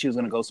cheat, and she was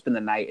going to go spend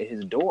the night at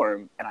his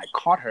dorm, and I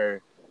caught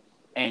her,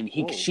 and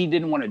she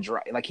didn't want to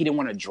drive, like he didn't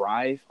want to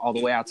drive all the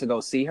way out to go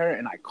see her,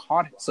 and I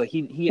caught her, so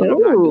he ended up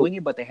not doing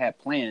it, but they had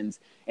plans,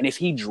 and if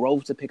he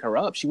drove to pick her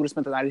up, she would have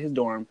spent the night at his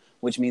dorm,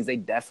 which means they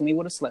definitely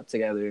would have slept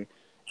together,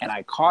 and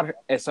I caught her,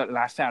 and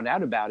I found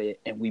out about it,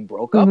 and we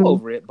broke up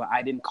over it, but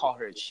I didn't call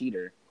her a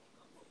cheater.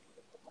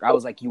 I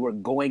was like, you were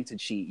going to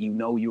cheat. You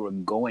know you were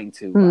going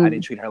to. But I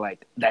didn't treat her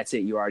like, that's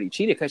it, you already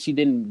cheated, because she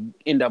didn't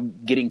end up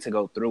getting to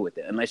go through with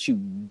it. Unless you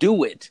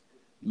do it,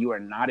 you are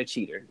not a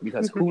cheater.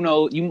 Because who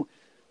knows?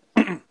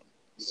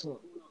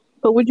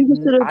 But would you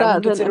consider that? I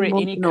would consider it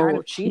any kind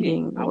of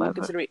cheating. I would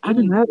consider it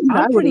any...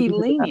 I'm pretty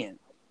lenient.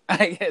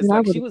 I guess.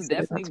 Like, she was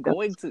definitely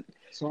going to...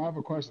 So I have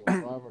a question.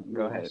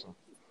 Go ahead.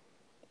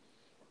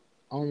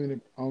 I don't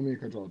mean to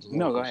cut you off.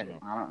 No, go ahead.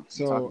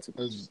 So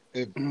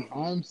if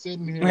I'm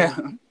sitting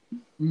here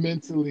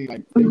mentally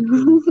like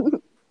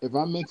thinking, if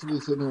I'm mentally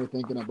sitting here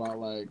thinking about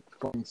like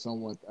fucking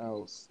someone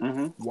else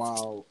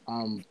while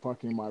I'm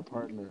fucking my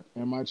partner,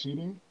 am I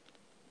cheating?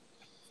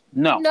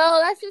 No. No,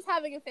 that's just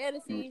having a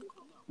fantasy.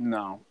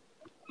 No.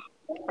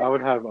 I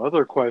would have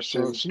other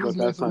questions, So but she's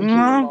that's not mentally thinking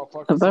cheating. about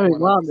fucking Very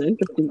someone well, else.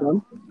 interesting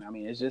one. I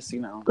mean, it's just,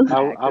 you know,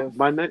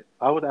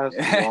 I would ask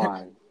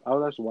why. I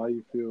would ask why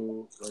you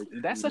feel like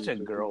that's such a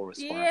girl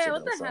response. Yeah, what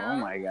though, the so, hell? oh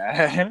my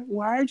god,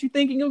 why aren't you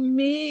thinking of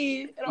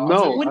me? And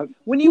No, also,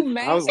 when you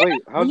masturbate,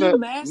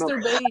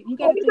 you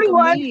gotta think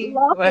of me.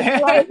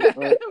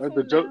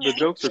 The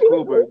jokes are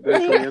cool, but then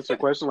can we answer the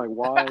question like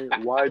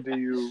why do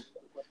you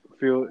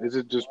feel? Is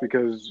it just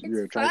because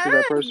you're attracted to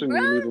that person? Bro.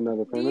 You need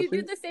another Do you fantasy?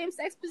 do the same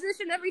sex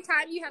position every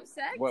time you have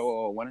sex?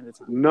 Whoa, one at a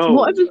time. No.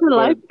 What if it's a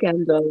life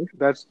game though?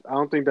 I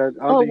don't think you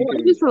What if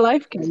can it's a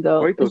life game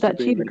though? equate those Is two that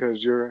things cheating?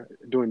 because you're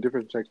doing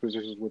different sex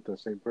positions with the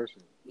same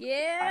person.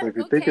 Yeah, So if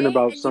you're thinking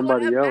about and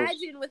somebody you else,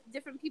 imagine with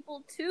different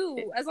people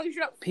too, as long as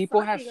you're not.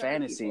 People have fucking other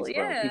fantasies, people.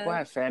 bro. Yeah. People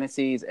have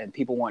fantasies, and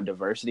people want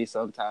diversity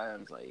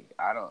sometimes. Like,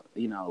 I don't,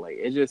 like,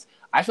 it just,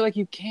 I feel like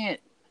you can't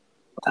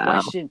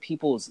question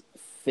people's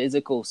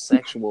physical,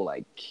 sexual,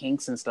 like,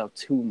 kinks and stuff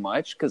too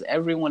much, because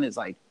everyone is,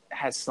 like,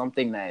 has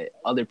something that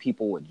other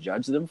people would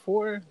judge them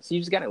for. So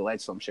you just gotta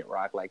let some shit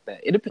rock like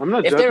that. If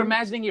they're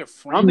imagining your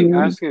friend, I don't think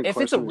asking if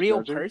it's a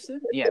real judging.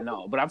 person,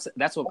 no. But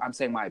that's what I'm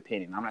saying. My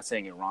opinion. I'm not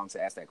saying it wrong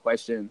to ask that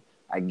question.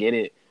 I get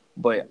it,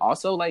 but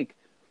also like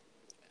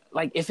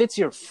if it's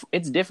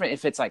it's different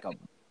if it's like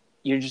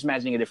you're just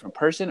imagining a different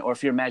person, or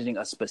if you're imagining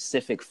a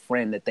specific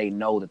friend that they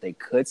know that they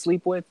could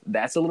sleep with.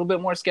 That's a little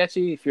bit more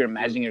sketchy. If you're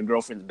imagining your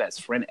girlfriend's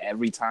best friend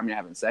every time you're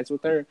having sex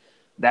with her,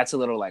 that's a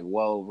little like,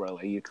 whoa, bro,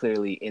 like you're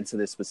clearly into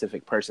this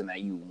specific person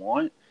that you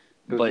want.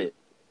 Does it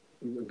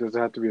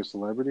have to be a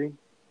celebrity?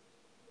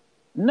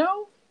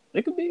 No,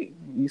 it could be.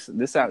 This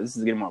is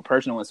getting more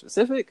personal and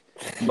specific.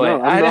 But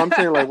no, I'm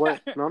saying like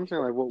what? No, I'm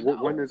saying like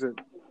what? When is it?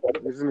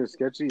 Isn't it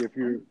sketchy if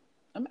you?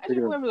 Imagine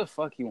whoever the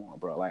fuck you want,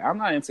 bro. Like, I'm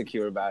not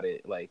insecure about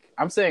it. Like,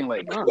 I'm saying,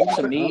 like,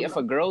 to me, if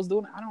a girl's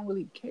doing it, I don't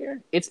really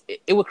care. It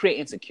would create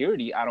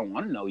insecurity. I don't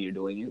want to know you're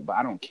doing it, but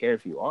I don't care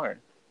if you are.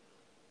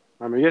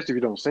 I mean, yes, if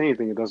you don't say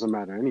anything, it doesn't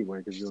matter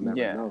anyway because you'll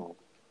never know.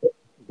 But,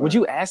 would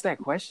you ask that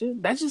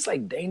question? That's just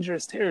like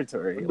dangerous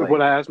territory. Like,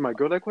 would I ask my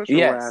girl that question?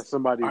 Yes. Or would I ask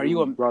somebody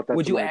brought that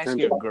would to you my ask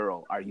attention? your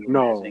girl? Are you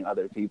imagining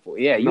other people?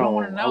 Yeah, you don't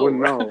want to know. I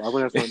wouldn't know. I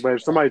wouldn't ask. But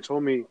if somebody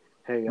told me,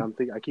 "Hey,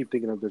 I keep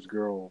thinking of this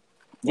girl."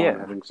 While I'm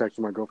having sex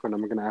with my girlfriend, I'm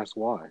going to ask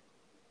why.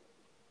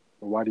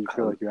 Or why do you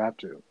feel like you have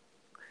to?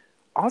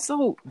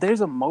 Also,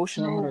 there's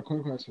emotional. I have a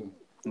quick question.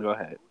 Go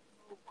ahead.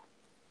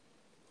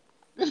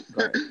 Go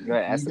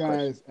ahead. Ask you the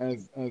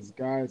guys, as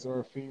guys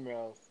or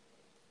females,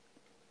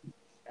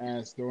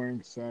 ask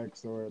during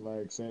sex or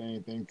like said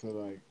anything to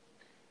like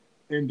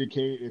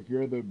indicate if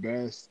you're the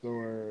best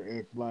or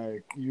if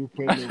like you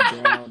putting it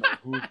down or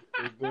who is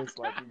this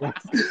like you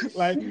guys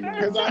like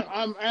because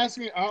I'm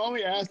asking. I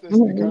only ask this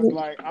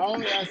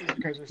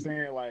because you're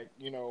saying like,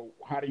 you know,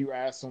 how do you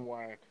ask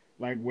someone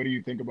like what do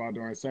you think about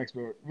during sex?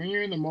 But when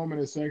you're in the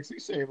moment of sex, you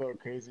say a little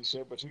crazy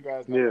shit, but you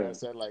guys never have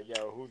said like,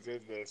 yo, whose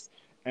is this?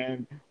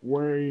 And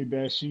worried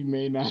that she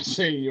may not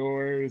say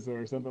yours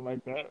or something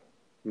like that.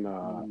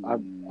 No,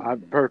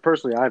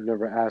 personally I've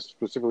never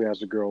specifically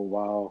asked a girl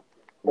while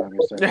having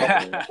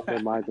sex.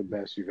 Am I the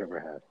best you've ever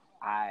had?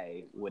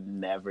 I would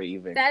never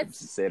even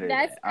consider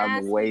that.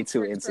 I'm way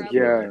too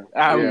insecure.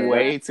 I'm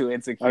way too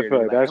insecure. I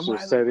feel like that's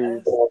just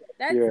setting.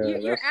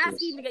 You're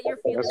asking to get your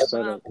feelings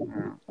up.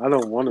 I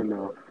don't want to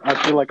know. I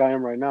feel like I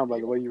am right now by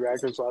the way you're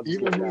acting, so I'll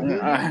just let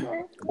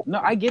that. No,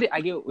 I get it.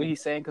 I get what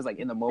he's saying because, like,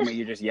 in the moment,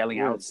 you're just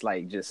yelling out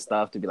like just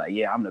stuff to be like,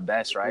 "Yeah, I'm the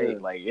best,"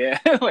 right? Like,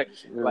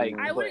 like.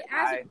 I wouldn't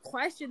ask a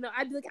question though.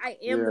 I'd be like, "I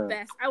am the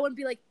best." I wouldn't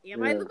be like,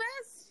 "Am I the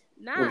best?"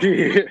 Nah, I am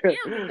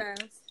the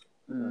best.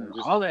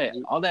 All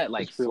that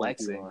like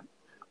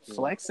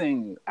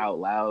flexing out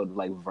loud,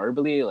 like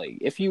verbally, like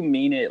if you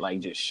mean it, like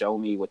just show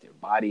me with your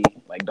body.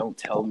 Like don't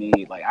tell me.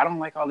 Like I don't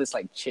like all this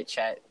like chit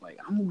chat. Like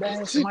I'm the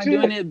best. Am I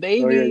doing it,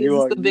 baby? Is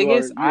this the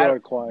biggest? You are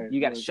quiet.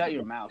 You gotta shut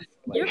your mouth.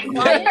 Like, you're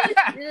quiet.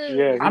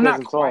 I'm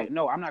not quiet.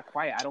 No, I'm not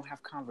quiet. I don't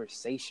have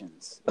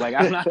conversations. Like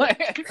I'm not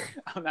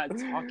I'm not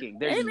talking.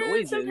 There's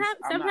noises.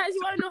 Sometimes you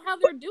want to know how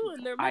they're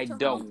doing. Their mental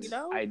health, you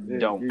know? I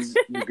don't.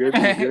 You good?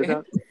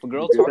 If a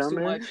girl talks too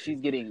much,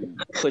 she's getting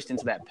pushed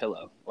into that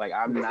pillow. Like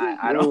I'm not.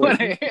 I don't want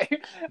to.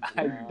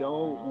 I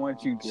don't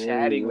want you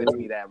chatting with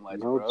me that much,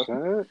 bro.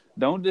 Chat?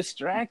 Don't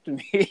distract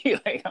me.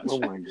 Like oh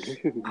my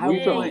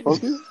god!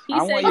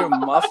 I want your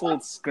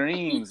muffled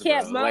screams,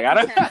 bro. Like I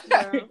don't.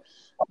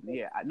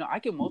 Yeah, I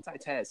can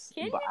multitask,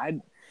 but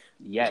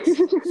yes,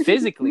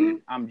 physically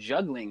I'm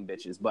juggling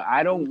bitches, but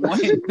I don't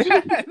want you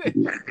chat. I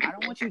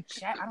don't want to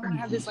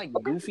have this like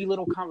goofy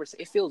little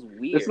conversation. It feels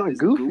weird. It's not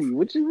goofy.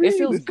 What you mean? It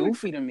feels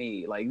goofy to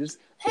me. Like just,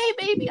 hey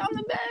baby, I'm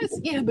the best.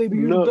 Yeah, baby,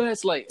 you're the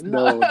best. Like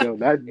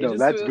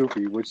that's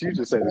goofy. What you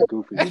just said is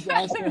goofy. Just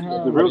asking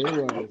how the real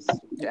was.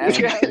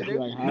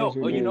 No,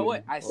 you know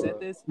what? I said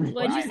this.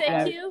 What'd you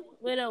say, Q?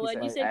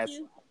 What'd you say,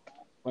 Q?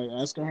 Like,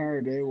 ask her how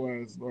her day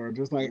was, or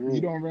just like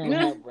you don't really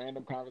Yeah. have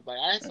random conversations. Like,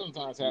 I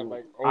sometimes have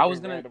like I was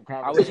random just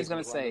gonna conversations around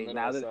the say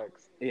middle of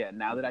sex.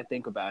 now that I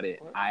think about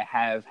it, I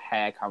have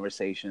had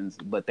conversations,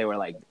 but they were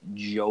like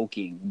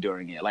joking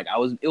during it. Like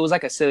it was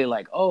like a silly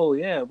like, oh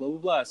yeah, blah blah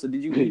blah. So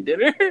did you eat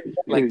dinner?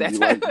 Like that.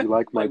 You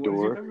like my like,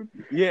 door?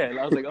 Yeah, and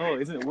I was like, oh,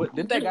 isn't what?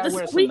 Didn't that guy The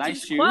wear some squeak nice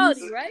is shoes?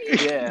 quality,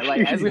 right? Yeah,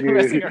 like as we were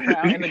messing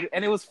around,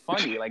 and it was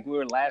funny. Like we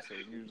were laughing.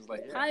 We were just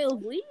like, yeah, Pile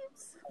of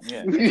leaves.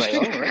 yeah. It's like,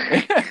 all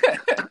right.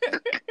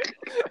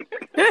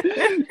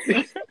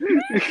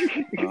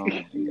 Oh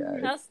my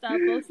god. I'll stop.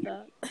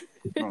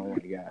 Oh my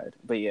god.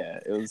 But yeah,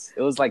 it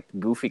was like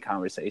goofy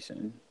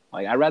conversation.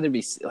 Like I'd rather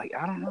be like,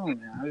 I don't know,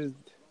 man. I was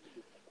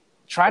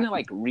trying to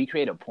like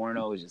recreate a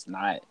porno is just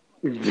not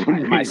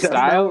my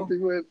style.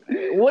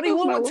 What do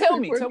you tell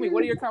me? Tell me,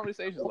 what are your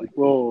conversations like?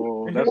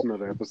 Whoa, that's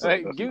another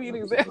episode. Like, give me an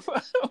example.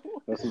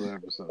 That's another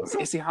episode.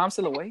 Is Siham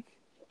still awake?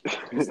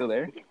 You still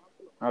there?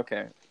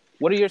 Okay.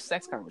 What are your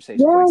sex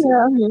conversations Yeah, like?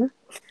 yeah, I'm here.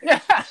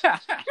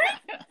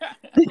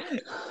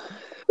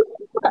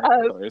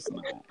 Of course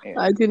not. Yeah.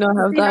 I do not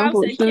have See that, how I'm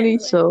saying unfortunately.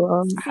 can't So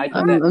I'm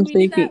We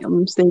need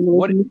that. staying away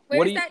What from it.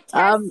 Where's that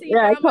test? See, Yeah,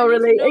 I Mom, can't I need to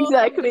relate know if I'm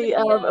exactly.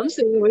 gonna be, I'm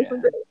staying away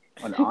from it.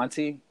 An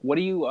auntie? What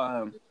do you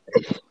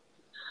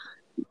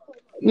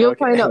You'll okay.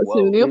 find out Whoa.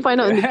 soon. You'll find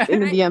out in the Is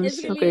it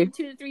DMs. gonna be Okay. in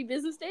 2 to 3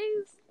 business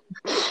days?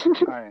 All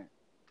right.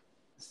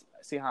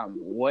 Siham,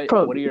 what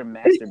Probably. are your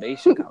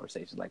masturbation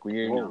conversations like? When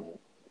you're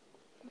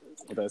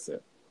what that's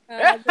it.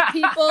 The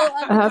people of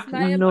I the have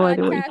Dismaya no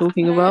idea what you're podcast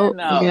talking do about.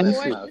 not No, Again.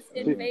 support that's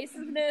this enough.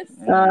 invasiveness.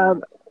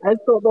 I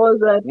thought there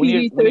was a When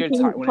you're PG-13 when you're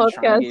trying to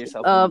get podcast.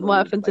 yourself in the mood, What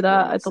happened to like,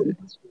 that? what I thought. do you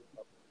say?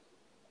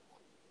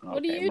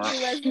 What do Okay, you do,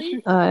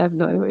 Leslie? I have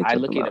no idea what you're I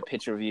talking look at a about.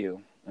 picture of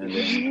you, and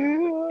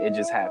then it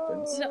just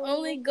happens. The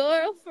only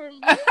girl for me.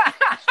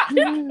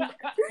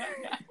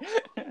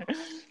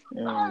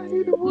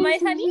 My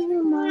honey.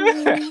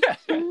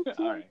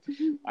 All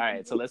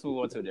right. So let's move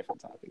on to a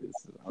different topic.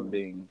 I'm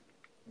being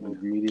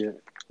Media.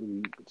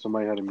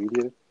 Somebody had a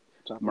media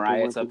topic.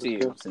 Mariah. It's up to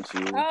you since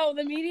you. Oh,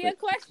 the media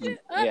question?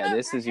 Yeah,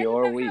 this is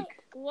your week.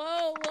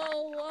 Whoa.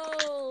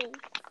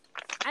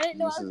 I didn't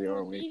know This I was is your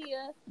doing week.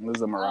 media. This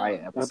is a Mariah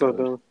I thought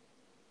episode.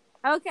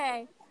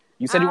 Okay.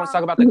 You said you want to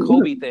talk about the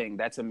Kobe thing.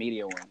 That's a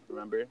media one.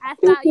 Remember? I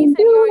thought you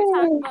said you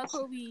already talked about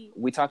Kobe.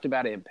 We talked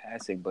about it in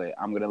passing, but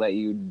I'm gonna let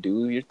you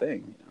do your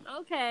thing.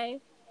 Okay.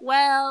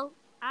 Well,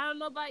 I don't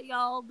know about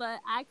y'all,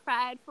 but I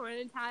cried for an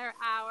entire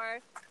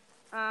hour.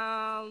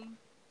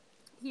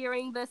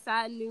 Hearing the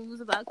sad news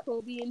about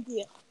Kobe and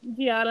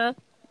Gianna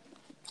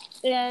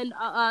and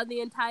the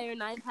entire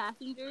 9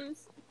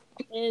 passengers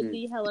in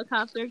the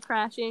helicopter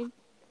crashing.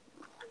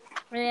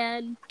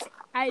 And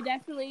I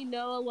definitely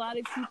know a lot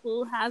of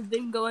people have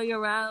been going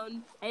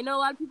around. I know a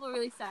lot of people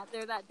really sat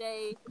there that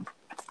day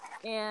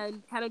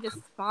and kind of just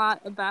thought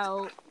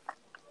about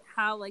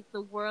how, like,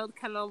 the world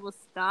kind of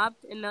almost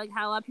stopped, and, like,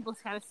 how a lot of people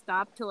kind of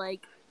stopped to,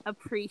 like,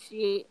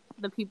 appreciate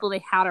the people they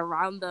had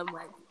around them,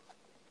 like,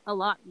 a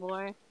lot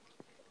more.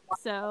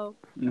 So,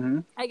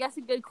 I guess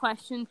a good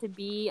question to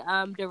be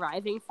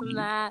deriving from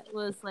that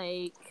was,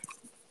 like,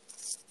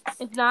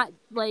 if not,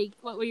 like,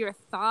 what were your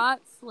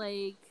thoughts?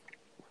 Like,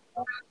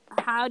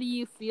 how do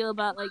you feel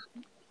about, like,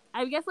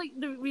 I guess, like,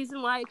 the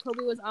reason why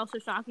Kobe was also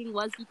shocking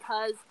was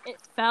because it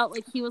felt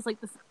like he was,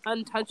 like, this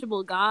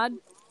untouchable god,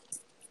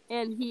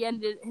 and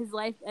his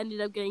life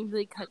ended up getting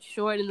really cut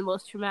short in the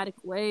most traumatic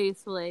way.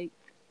 So, like,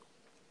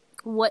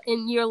 what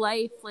in your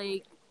life,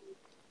 like,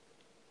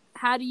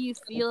 how do you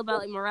feel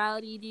about, like,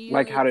 morality? Do you,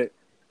 like, how did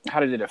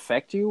it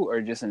affect you,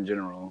 or just in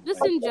general?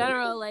 Just in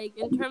general, like,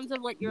 in terms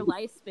of, like, your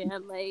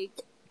lifespan, like,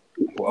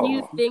 Whoa. do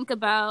you think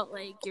about,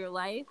 like, your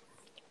life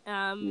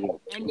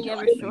ending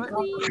ever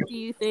shortly? Do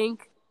you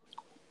think,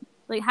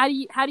 like, how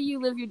do you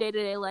live your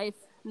day-to-day life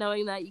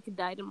knowing that you could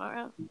die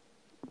tomorrow?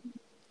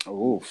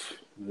 Oof.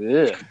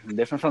 Ugh.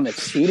 Different from the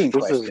cheating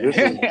question.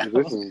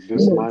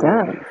 This is my.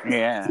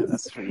 Yeah,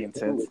 that's pretty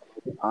intense.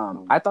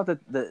 I thought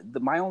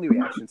that my only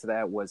reaction to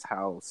that was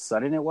how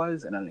sudden it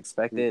was and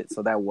unexpected.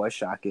 So that was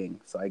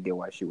shocking. So I get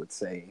why she would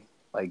say,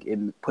 like,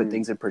 put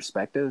things in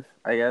perspective,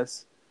 I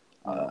guess,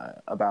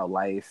 about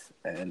life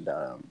and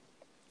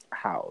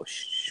how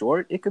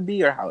short it could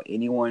be, or how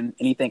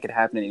anything could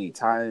happen at any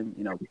time.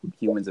 You know,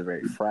 humans are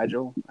very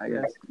fragile, I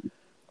guess.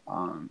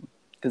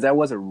 Because that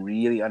was a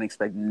really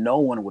unexpected. No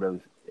one would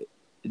have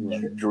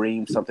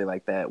dreamed something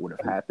like that would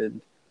have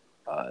happened.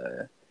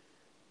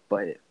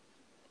 But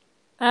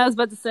I was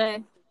about to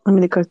say. I mean,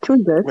 the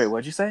cartoon does. Wait,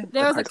 what'd you say?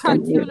 There was a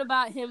cartoon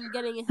about him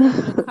getting hit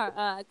with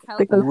a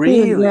cartoon,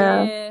 Really?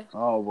 Yeah.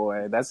 Oh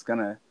boy, that's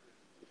gonna.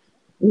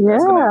 Yeah,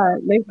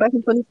 like back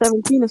in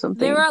 2017 or something.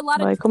 There were a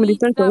lot of like, Comedy tweets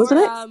Central,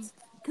 wasn't it?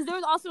 because there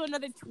was also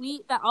another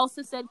tweet that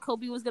also said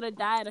Kobe was gonna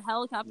die in a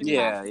helicopter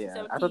crash.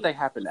 Yeah. I thought they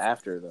happened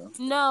after though.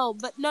 No,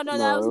 that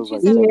was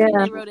in like 2017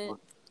 Yeah. they wrote it.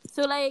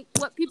 So, like,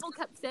 what people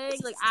kept saying,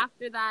 like,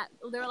 after that,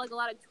 there were, like, a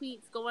lot of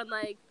tweets going,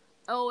 like,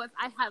 oh, if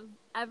I have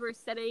ever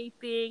said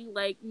anything,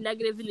 like,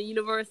 negative in the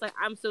universe, like,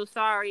 I'm so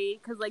sorry.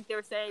 Because, like, they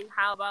were saying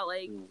how about,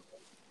 like,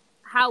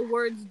 how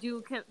words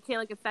can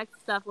like, affect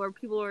stuff, where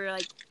people were,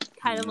 like,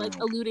 kind of like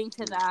alluding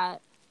to that.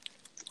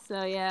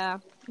 So yeah,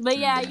 but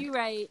yeah, you're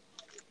right.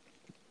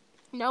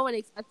 No one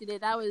expected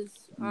it. That was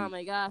oh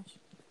my gosh.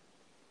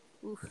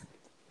 Oof.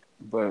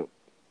 But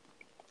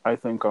I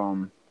think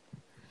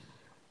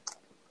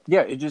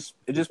yeah, it just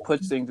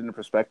puts things into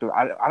perspective.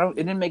 I don't.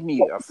 It didn't make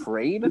me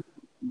afraid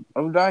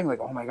of dying. Like,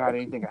 oh my god,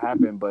 anything could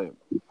happen. But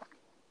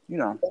you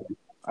know,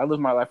 I live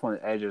my life on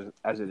the edge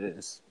as it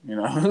is. You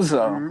know,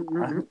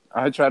 so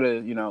I try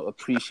to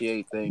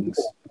appreciate things,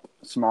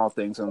 small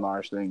things and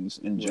large things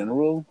in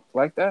general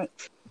like that.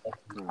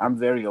 I'm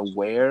very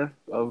aware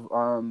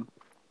of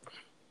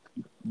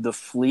the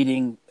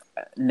fleeting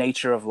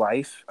nature of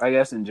life, I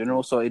guess, in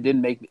general. So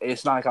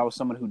it's not like I was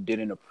someone who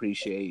didn't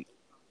appreciate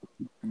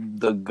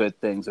the good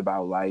things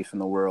about life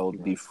and the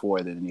world before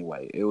then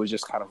anyway. It was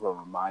just kind of a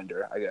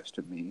reminder, I guess,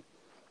 to me.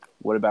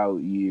 What about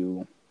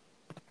you,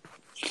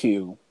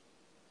 Q,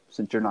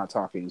 since you're not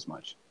talking as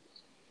much?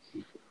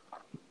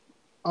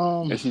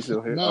 Is she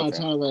still here? No, Okay. I'm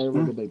trying to let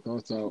everyone get their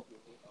thoughts out.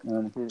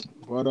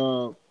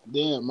 But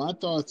yeah, my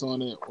thoughts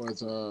on it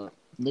was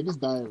niggas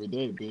die every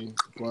day, B.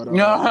 But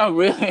no,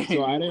 really.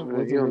 So I didn't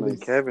really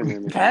Kevin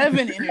energy.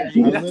 Kevin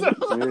energy. That's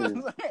what I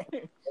was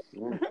saying.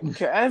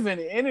 Kevin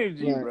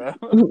energy, like, bro.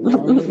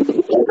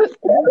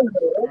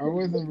 I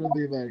wasn't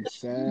really like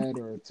sad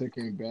or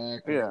taken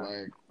back or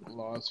like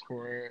lost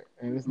for it,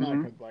 and it's not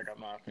because like I'm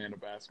not a fan of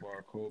basketball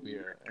or Kobe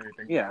or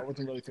anything. Yeah, I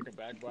wasn't really taken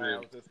back by it. I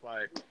was just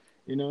like,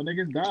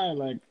 niggas die.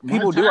 Like my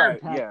people tire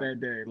popped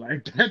that day.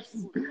 Like that's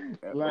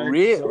like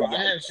really? So I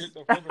had shit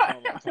to focus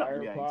on. My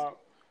tire popped.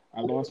 I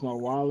lost my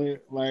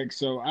wallet. Like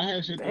so, I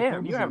had shit to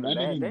focus on. That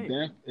nigga's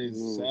death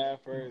is sad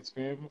for his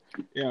family.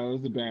 Yeah, it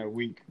was a bad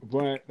week,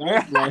 but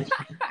that was like,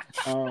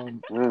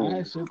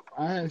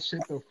 I had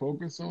shit to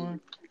focus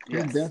on.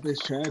 His death is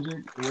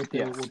tragic. What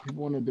people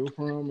want to do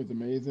for him is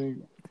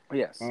amazing.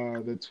 Yes.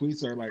 The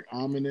tweets are like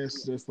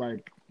ominous, just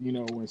like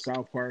when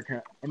South Park,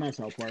 not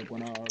South Park,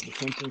 when the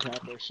Simpsons have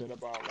their shit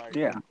about like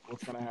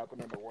what's gonna happen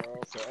in the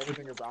world. So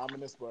everything is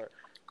ominous, but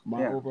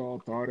my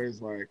overall thought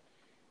is like,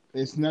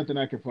 it's nothing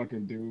I can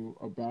fucking do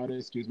about it.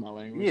 Excuse my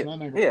language. Yeah.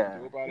 Nothing I can fucking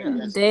do about it.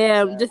 Yes,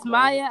 damn,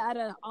 Dismaya at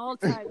an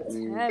all-time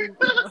 10.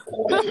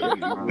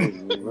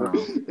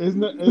 It's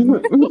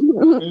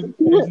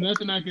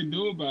nothing I can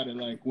do about it.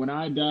 Like when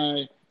I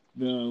die,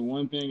 the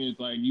one thing is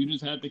like you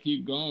just have to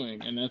keep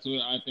going, and that's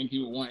what I think he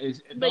would want.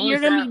 But you're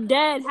gonna be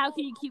dead. How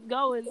can you keep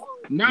going?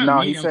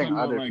 Not me. He's saying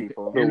other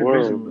people. The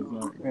world.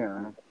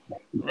 Like,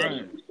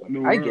 right.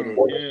 I get it.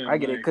 Yeah, I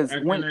get it because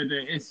when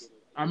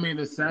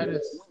the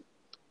saddest.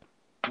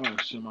 Oh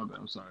shit, my bad.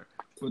 I'm sorry.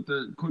 But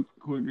the quick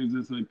is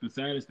just like the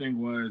saddest thing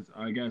was,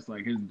 I guess,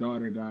 like his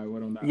daughter died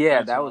with him.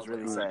 That was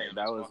really sad.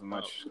 That was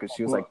much because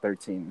she was like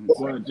 13.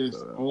 But just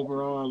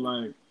overall,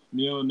 like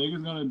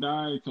niggas gonna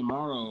die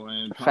tomorrow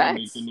and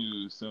probably make the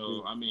news.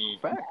 So I mean,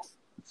 facts.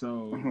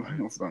 So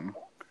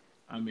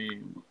I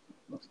mean,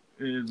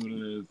 it is what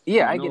it is.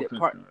 Yeah, I get it.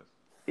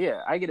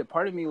 I get it.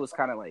 Part of me was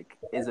kind of like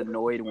is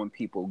annoyed when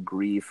people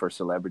grieve for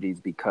celebrities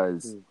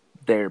because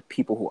they're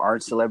people who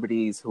aren't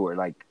celebrities, who are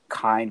like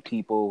kind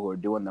people who are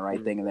doing the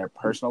right thing in their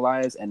personal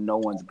lives, and no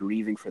one's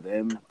grieving for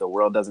them. The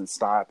world doesn't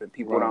stop, and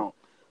people don't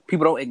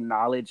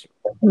acknowledge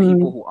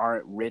people who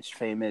aren't rich,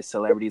 famous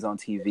celebrities on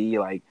TV.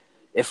 Like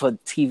if a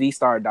TV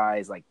star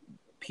dies, like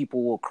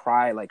people will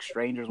cry, like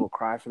strangers will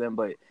cry for them.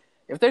 But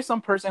if there's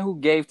some person who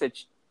gave to,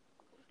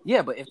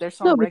 but if there's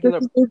some regular,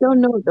 they don't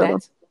know though.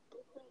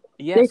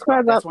 Yes,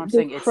 that's what I'm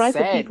saying. It's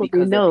sad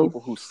because there are people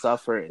who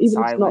suffer in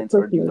silence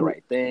or do the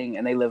right thing,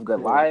 and they live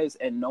good lives,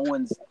 and no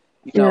one's,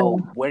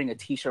 wearing a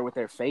T-shirt with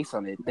their face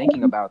on it,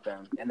 thinking about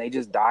them, and they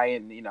just die.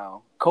 And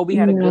Kobe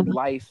had a good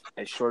life,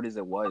 as short as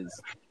it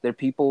was. There are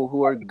people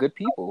who are good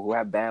people who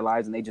have bad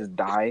lives, and they just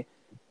die.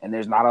 And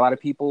there's not a lot of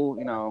people,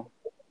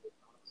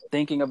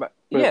 thinking about.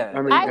 I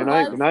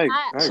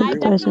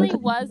definitely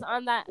was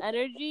on that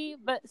energy,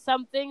 but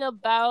something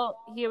about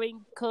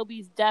hearing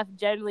Kobe's death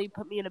generally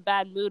put me in a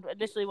bad mood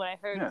initially when I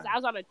heard, because I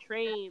was on a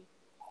train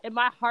and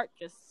my heart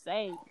just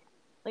sank.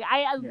 Like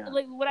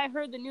like when I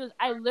heard the news,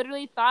 I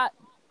literally thought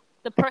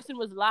the person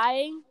was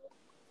lying.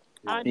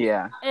 And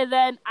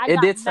then I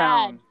got mad.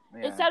 Sound.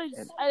 It sounded.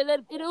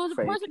 It was a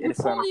person who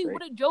totally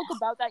wouldn't joke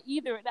about that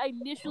either. And I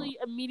initially,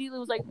 immediately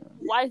was like,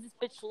 "Why is this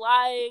bitch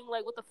lying?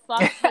 Like, what the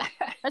fuck?" Like,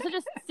 that's such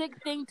a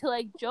sick thing to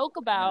like joke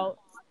about.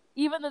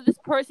 Even though this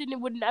person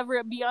would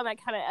never be on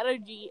that kind of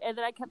energy, and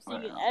then I kept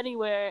seeing it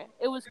anywhere.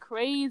 It was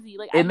crazy.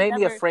 Like it made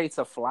me afraid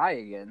to fly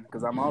again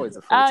because I'm always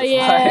afraid to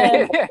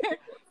fly.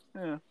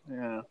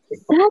 Yeah.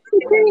 That's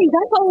the thing.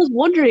 That's what I was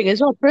wondering as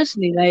well,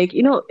 personally. Like,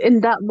 in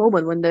that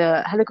moment when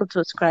the helicopter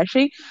was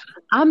crashing,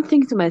 I'm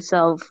thinking to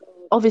myself,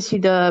 obviously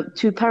the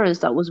two parents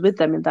that was with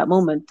them in that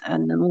moment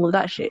and all of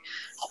that shit,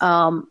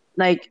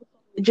 like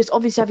just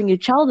obviously having your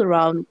child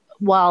around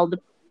while the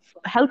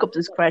helicopter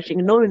is crashing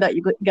and knowing that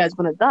you guys are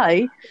going to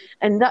die.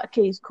 And in that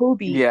case,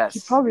 Kobe, he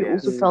probably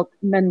also felt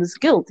immense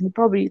guilt. He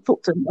probably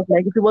thought to himself,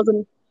 like,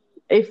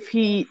 if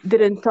he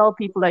didn't tell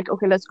people, like,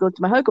 okay, let's go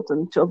to my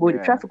helicopter to avoid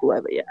the traffic or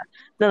whatever,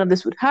 none of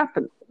this would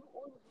happen.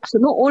 So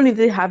not only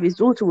did he have his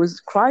daughter was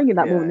crying in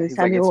that moment, He's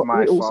and like, it's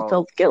my he also fault.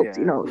 felt guilt.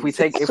 Yeah. If we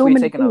So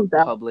many take in a things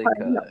that. public,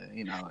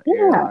 Yeah.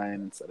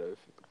 airline instead of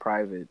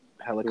private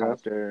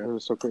helicopter.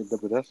 That's so crazy,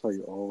 but that's how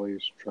you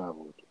always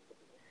traveled.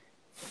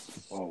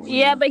 Always.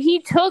 Yeah, but he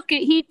took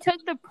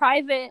the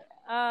private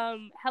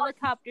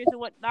helicopters and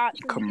whatnot.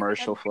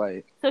 Commercial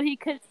flight. So he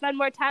could spend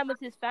more time with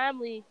his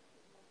family.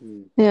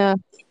 Yeah.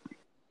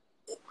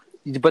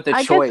 But the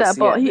I choice, get that,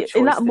 but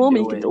in that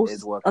moment, you can is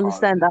also what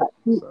understand that.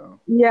 So.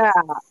 Yeah.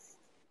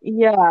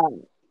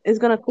 It's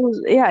gonna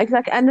cause. Yeah,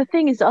 exactly. And the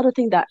thing is, the other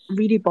thing that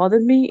really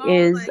bothered me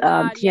is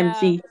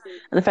TMZ and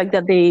the fact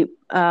that they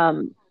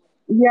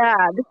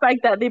the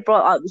fact that they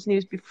brought out this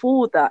news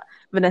before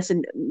Vanessa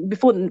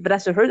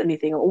heard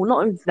anything, or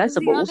not even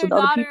Vanessa, but also the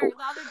other people,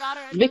 The other daughter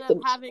ended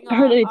victims, up having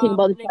heard anything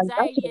about an the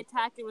anxiety transaction.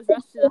 attack and was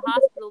rushed to the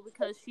hospital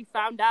because she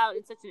found out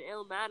in such an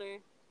ill manner.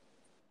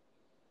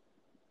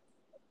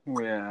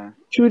 Yeah.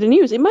 Through the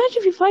news. Imagine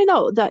if you find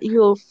out that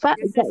your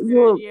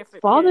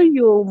father,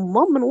 your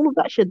mom, and all of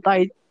that shit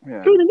died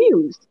through the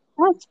news.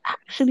 That's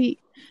actually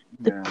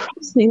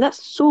depressing.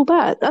 That's so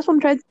bad. That's what I'm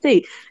trying to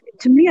say.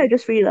 To me, I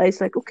just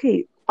realized, like,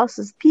 okay, us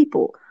as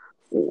people,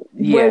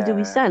 where do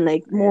we stand,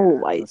 like,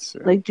 moral-wise?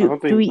 Like, do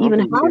we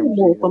even have a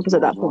moral compass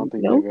at that point? I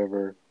don't think they've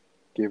ever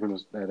given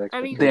us that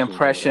expectation. The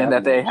impression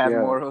that they have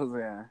morals.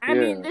 Yeah. I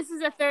mean, this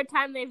is the third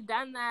time they've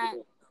done that.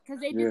 Because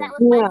they did that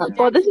with Michael Jackson,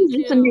 but this is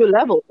just a new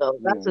level, though.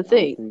 That's the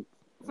thing.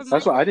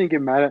 That's why I didn't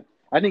get mad at.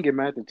 I didn't get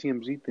mad at the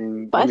TMZ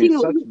thing. But I mean,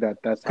 it sucks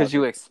that that's because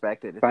you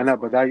expect it. Find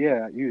out, but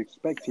you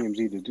expect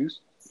TMZ to do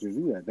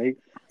that.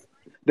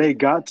 They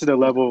got to the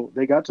level.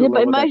 They got to the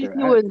level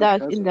that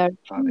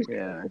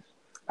they're at.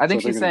 I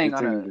think she's saying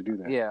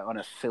on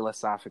a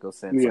philosophical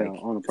sense, like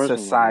on a personal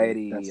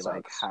society, level,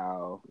 like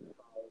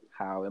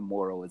how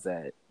immoral is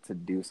that to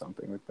do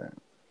something like that.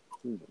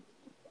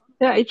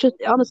 Yeah, it just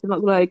honestly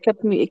not like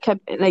it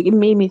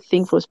made me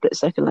think for a split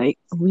second. Like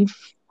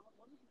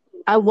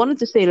I wanted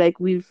to say like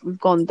we've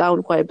gone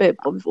down quite a bit,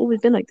 but we've always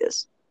been like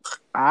this.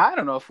 I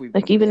don't know if we've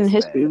like even in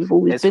history we've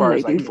always been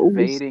like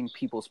invading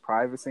people's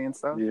privacy and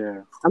stuff.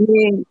 Yeah, I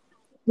mean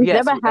we've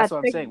never had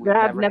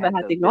never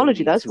had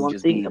technology. That's one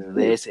thing.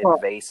 This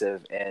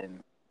invasive and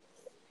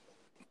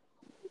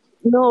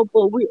no,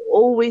 but we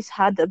always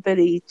had the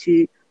ability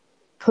to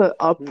put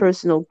our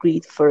personal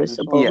greed first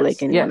above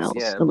like anyone else.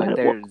 Yeah, no but matter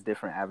there's what.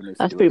 different avenues.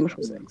 That's pretty much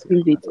what I'm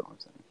saying. That's all I'm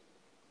saying.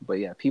 But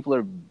yeah, people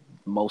are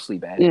mostly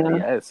bad. Yeah.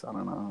 Yes, I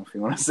don't know if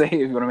you want to say if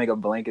you want to make a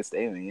blanket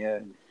statement.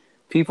 Yeah,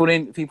 people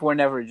were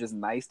never just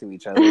nice to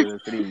each other.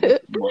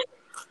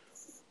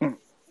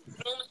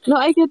 No,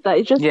 I get that.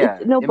 It's just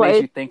it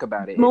makes you think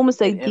about it.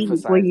 Moments like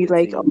these where you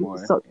like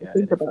start to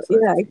think about.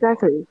 Yeah,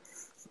 exactly.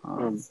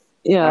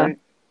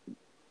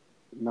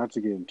 Not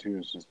to get into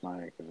it's just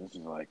like this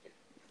is like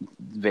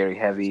very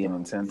heavy and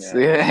intense.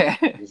 Yeah.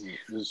 This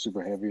is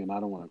super heavy, and I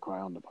don't want to cry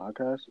on the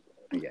podcast.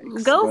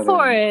 Go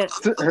for it.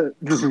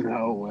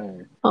 No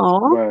way.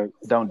 But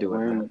don't do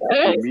it.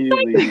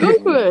 Immediately,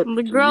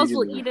 the girls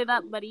will eat it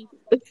up, buddy.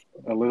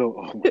 A little.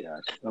 Oh my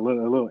gosh. A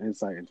little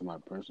insight into my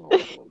personal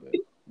life a little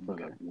bit for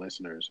the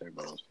listeners.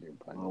 Everybody else here.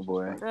 Oh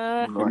boy.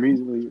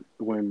 Immediately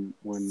when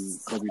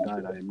Kobe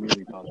died, I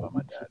immediately thought about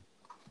my dad.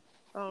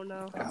 Oh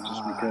no.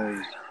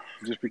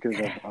 Just because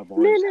I've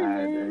always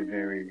had a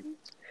very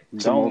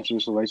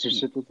tumultuous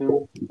relationship with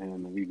him,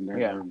 and we've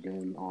never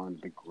been on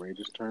the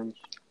greatest terms.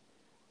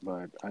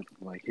 But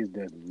his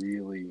death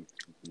really,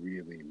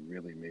 really,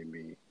 really made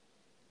me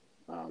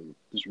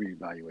just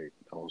reevaluate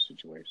the whole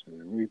situation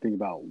and really think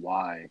about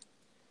why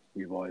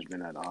we've always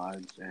been at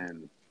odds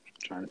and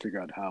trying to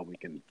figure out how we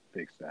can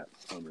fix that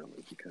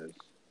permanently, because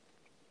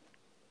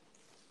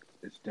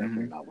it's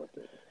definitely not worth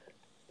it.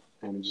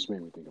 And it just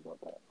made me think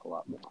about that a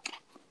lot more.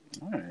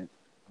 All right.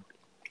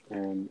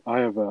 And I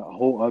have a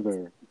whole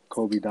other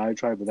Kobe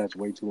diatribe, but that's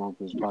way too long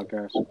for this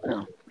podcast.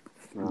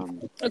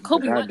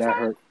 Kobe that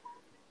hurt.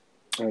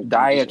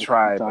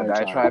 Diatribe. A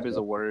diatribe is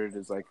a word.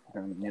 It's like a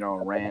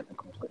rant.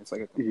 It's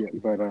like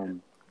but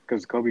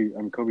because Kobe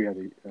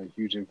had a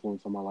huge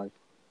influence on my life.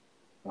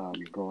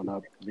 Growing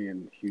up,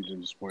 being huge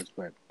into sports,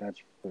 but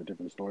that's a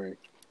different story.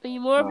 Are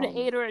you more of an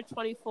 8 or a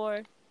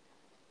 24?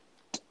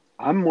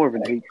 I'm more of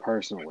an 8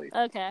 personally.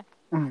 Okay.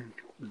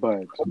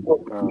 But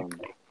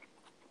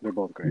they're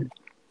both great.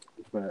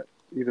 But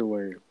either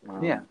way,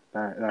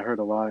 that hurt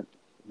a lot.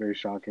 Very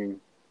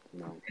shocking.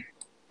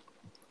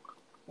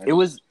 It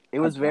was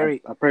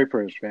very. I pray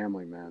for his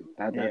family, man.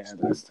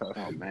 That's tough.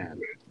 Oh man,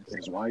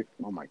 his wife.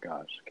 Oh my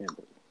gosh,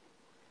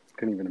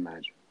 couldn't even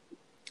imagine.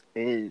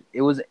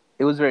 It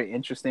was very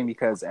interesting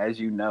because, as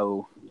you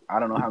know, I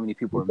don't know how many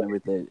people remember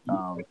that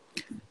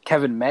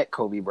Kevin met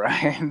Kobe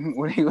Bryant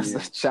when he was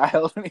a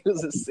child, when he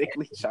was a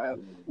sickly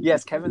child.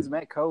 Yes, Kevin's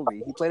met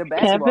Kobe. He played a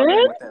basketball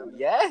game with him.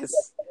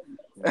 Yes.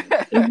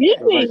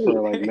 It was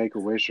for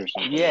Make-A-Wish or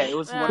something. Yeah, it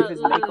was one of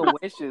his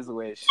Make-A-Wishes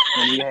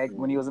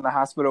when he was in the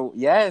hospital.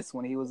 Yes,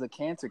 when he was a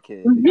cancer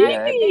kid.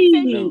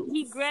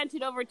 He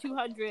granted over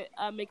 200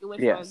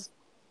 Make-A-Wish ones.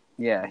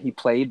 Yeah, he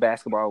played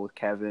basketball with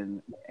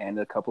Kevin and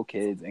a couple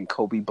kids, and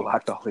Kobe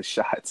blocked all his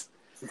shots.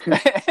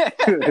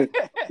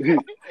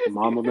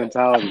 Mama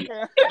mentality.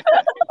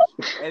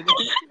 And then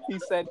he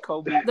said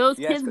Kobe. Those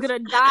yes, kids 'cause- gonna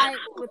die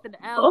with an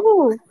L.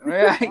 Oh,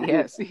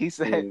 yes, he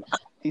said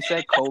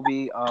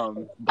Kobe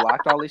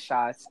blocked all his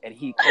shots, and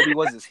Kobe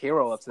was his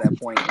hero up to that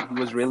point, and he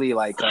was really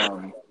like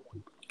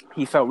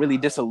he felt really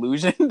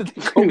disillusioned that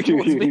Kobe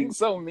was being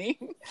so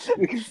mean.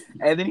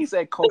 And then he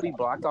said Kobe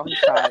blocked all his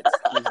shots,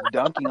 was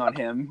dunking on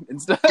him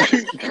and stuff.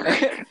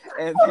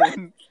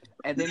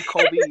 and then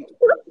Kobe,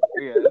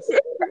 yes,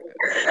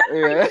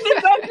 yeah.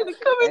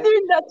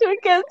 doing that to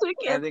again.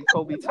 And then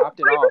Kobe topped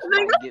it off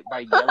by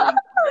yelling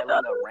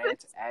a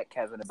rant at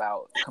Kevin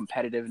about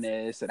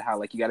competitiveness and how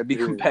like you got to be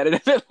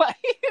competitive in life.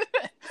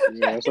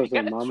 Yeah, that's what I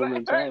said. Mama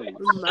mentality.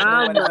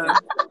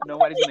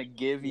 Nobody's gonna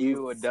give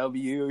you a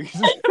W.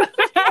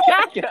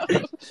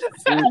 Can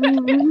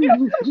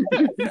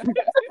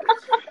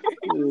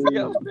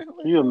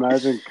you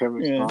imagine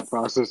Kevin's thought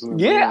process?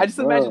 Yeah, I just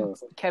imagine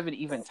Kevin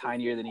even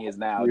tinier than he is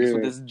now, just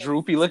with this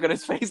droopy look on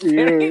his face.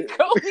 Kobe.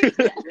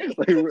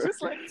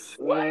 Just like,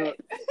 what?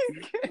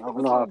 I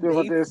don't know how I feel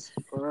about this.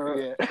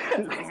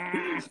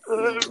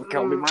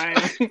 Kobe Bryant,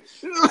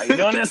 how you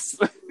doing this?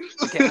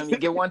 Can't let me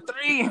get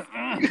 1-3.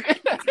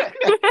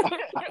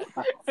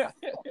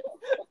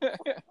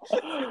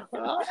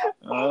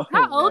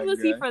 How old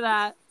was he for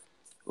that?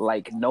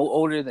 Like no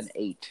older than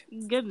 8.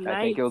 Good night.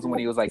 I think it was when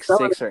he was like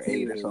 6 or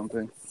 8 or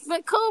something.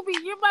 But Kobe,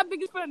 you're my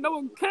biggest fan. No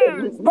one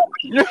cares.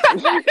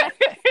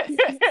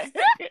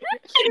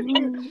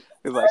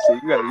 It's like, see,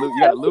 you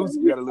gotta lose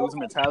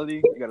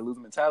mentality. You gotta lose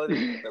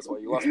mentality. That's why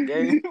you lost the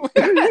game.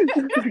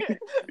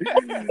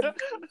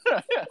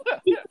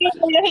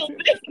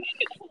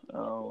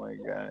 Oh my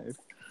god!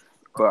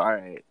 But all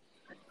right,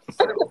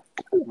 so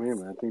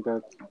man, I think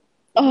that's.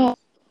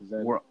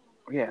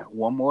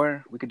 One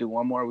more. We could do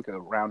one more. We could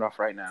round off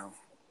right now.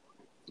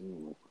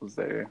 Who's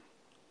there?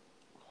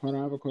 Hold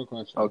on, I have a quick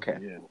question. Okay.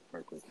 Yeah,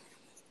 perfect.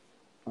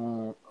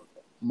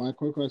 My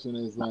quick question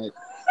is like.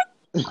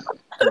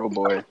 Oh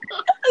boy.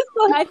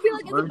 I feel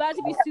like it's about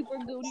to be super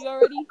goody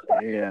already.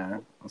 Yeah,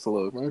 that's a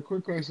little. My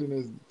quick question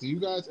is: do you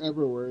guys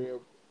ever worry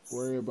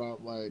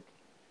about like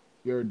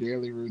your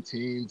daily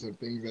routines of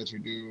things that you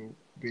do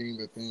being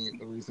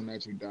the reason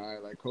that you die?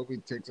 Like Kobe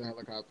takes a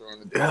helicopter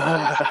on a day.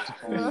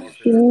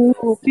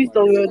 Please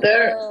don't go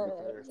there.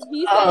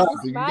 He said,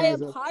 "Dismaya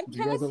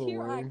podcast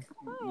here I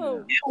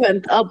come." You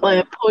went up by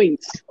a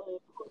point.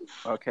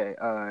 Okay.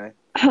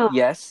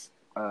 Yes.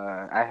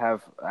 I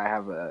have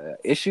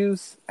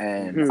issues,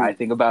 and I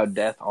think about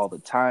death all the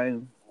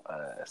time.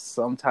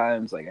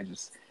 Sometimes I'm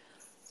just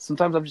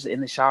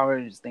in the shower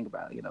and just think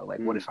about,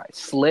 what if I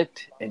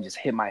slipped and just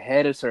hit my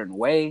head a certain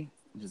way,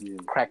 just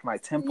cracked my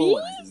temple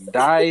and I just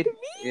died?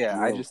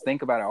 I just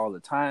think about it all the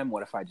time.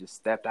 What if I just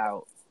stepped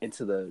out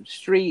into the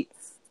street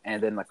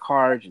and then the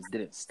car just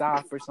didn't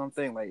stop or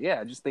something?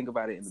 I just think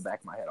about it in the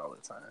back of my head all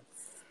the time.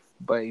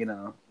 But,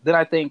 then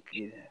I think,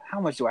 how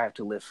much do I have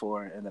to live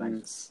for? And then I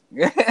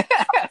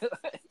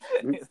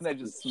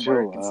just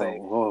smirk and say,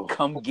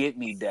 come get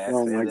me, death.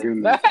 Oh, my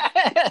goodness.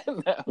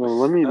 Well,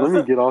 let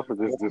me get off of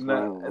this. But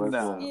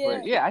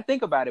I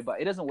think about it,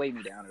 but it doesn't weigh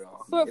me down at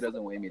all. It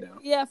doesn't weigh me down.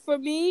 Yeah, for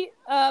me,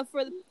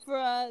 for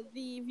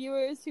the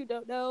viewers who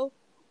don't know,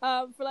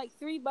 for like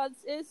 3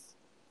 months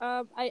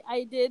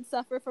I did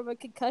suffer from a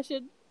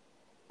concussion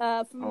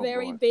from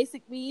very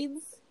basic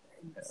means.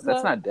 So,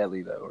 that's not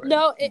deadly though, right?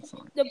 No,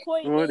 the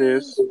point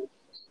is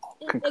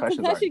a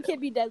concussion can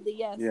be deadly.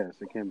 Yes. Yes,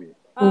 it can be.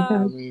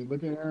 I mean,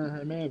 look at Aaron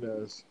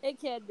Hernandez. It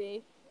can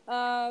be.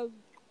 I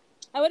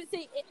wouldn't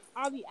say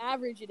on the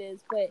average it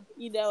is, but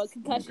a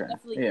concussion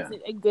definitely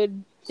isn't a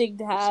good thing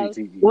to have.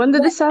 When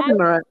did this happen,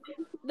 Mariu?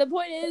 The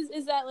point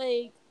is that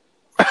like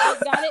I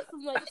got it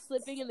from like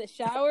slipping in the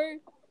shower,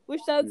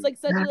 which sounds like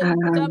such a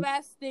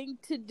dumbass thing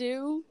to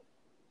do,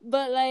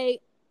 but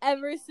like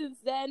ever since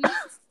then,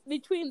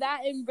 between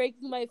that and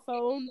breaking my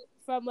phone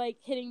from like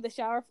hitting the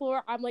shower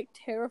floor, I'm like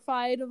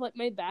terrified of like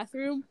my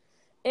bathroom,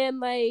 and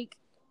like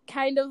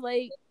kind of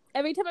like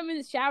every time I'm in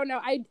the shower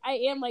now, I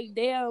am like,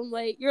 damn,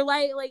 like you're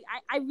like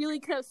I really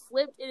could have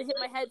slipped and hit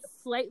my head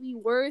slightly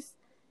worse,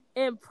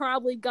 and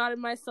probably gotten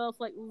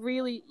myself like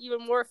really even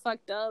more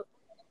fucked up,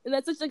 and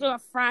that's such like a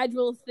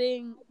fragile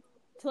thing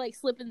to like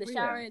slip in the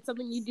shower. It's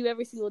something you do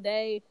every single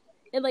day,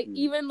 and like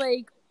even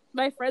like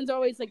my friends are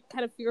always like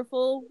kind of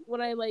fearful when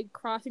I like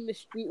crossing the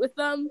street with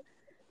them,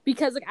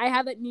 because like I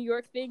have that New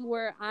York thing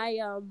where I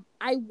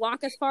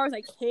walk as far as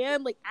I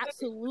can, like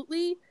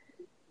absolutely,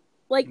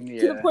 like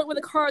to the point where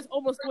the car is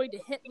almost going to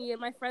hit me,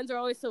 and my friends are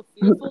always so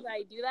fearful that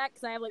I do that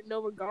because I have like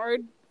no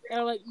regard,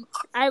 and like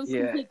I have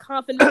complete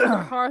confidence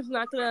that the car is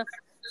not gonna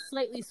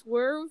slightly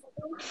swerve.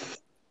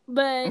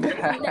 But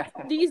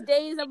these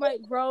days, I'm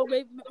like, bro,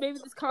 maybe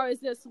this car is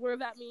gonna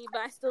swerve at me,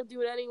 but I still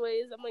do it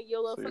anyways. I'm like,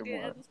 YOLO, fuck it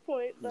at this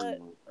point. But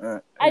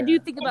I do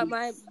think about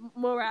my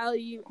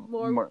morality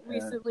more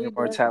recently. Your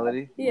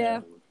mortality.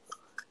 Yeah.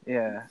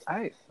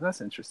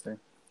 That's interesting.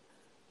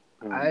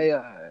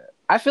 I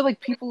feel like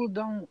people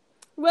don't.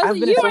 Well,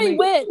 you already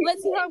went.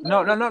 Let's see how.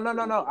 No.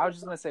 I was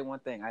just gonna say one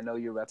thing. I know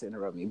you're about to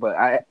interrupt me, but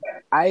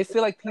I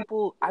feel like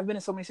people. I've been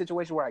in so many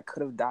situations where I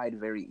could have died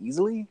very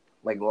easily.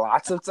 like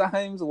lots of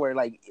times where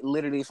like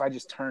literally if I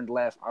just turned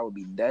left, I would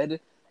be dead,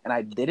 and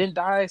I didn't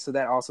die. So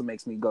that also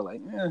makes me go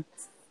like,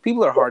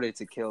 people are harder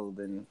to kill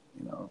than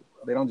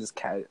they don't just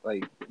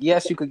like.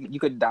 Yes, you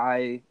could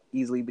die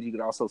easily, but you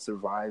could also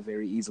survive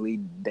very easily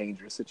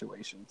dangerous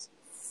situations.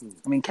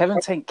 I mean, Kevin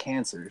tanked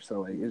cancer,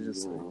 so like it's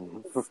just.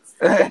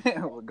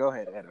 Well, go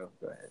ahead, Edo.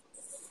 Go ahead.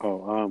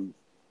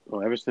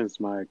 Well, ever since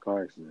my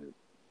car accident,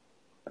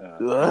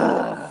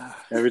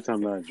 every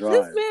time that I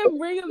drive, this man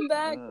bring him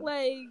back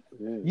like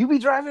you be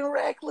driving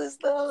reckless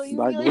though.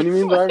 What do you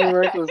mean driving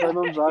reckless? I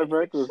don't drive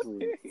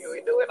recklessly. You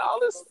be doing all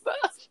this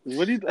stuff.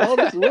 What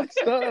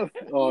stuff?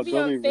 Oh, you be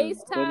don't on even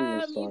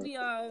FaceTime, you start. be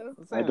on.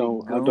 I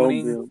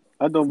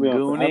don't be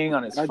gooning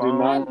on his I do phone.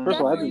 not. First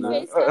of all, I do Definitely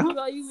not. FaceTime you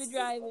while you been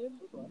driving.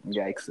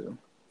 Yikes.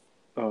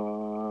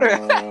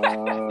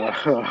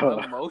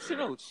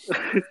 Emotional.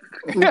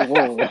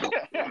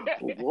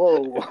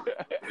 Whoa.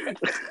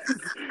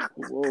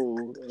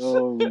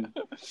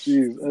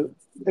 Jeez.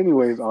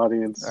 Anyways,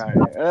 audience. All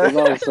right. As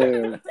I was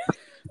saying,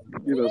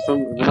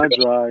 when I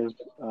drive,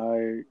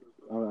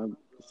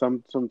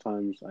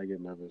 sometimes I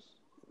get nervous,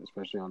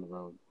 especially on the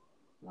road,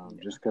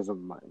 just because of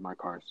my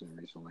car accident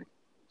recently.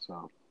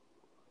 So,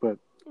 but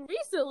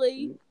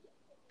recently.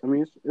 I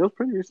mean, it was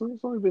pretty recent.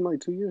 It's only been like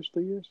 2 years,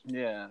 3 years.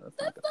 Yeah,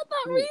 that's not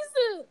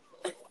recent.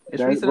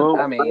 It's recent. Well,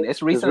 I mean,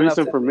 it's recent. It's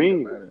recent for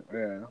me.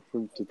 Yeah,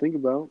 to think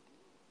about.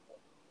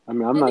 I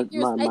mean, I think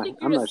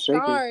you're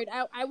scarred.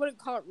 I wouldn't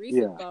call it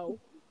recent though.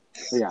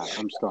 Yeah,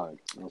 I'm scarred.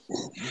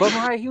 But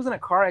Mariah, he was in a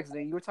car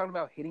accident. You were talking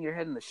about hitting your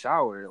head in the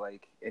shower,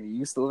 like, and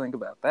you still think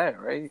about that,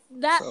 right?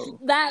 That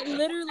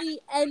literally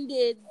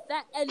ended.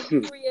 That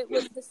ended for it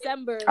was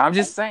December. I'm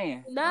just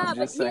saying. Nah,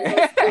 but saying.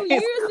 It was 2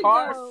 years His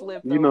car ago.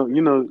 flipped. You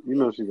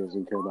know, she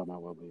doesn't care about my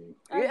well-being.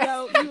 I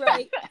know. You're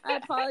right. I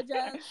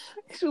apologize.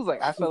 She was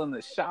like, I fell in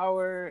the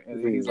shower,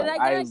 and he's like,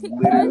 I got a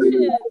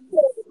concussion.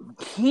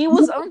 He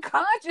was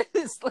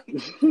unconscious. Like,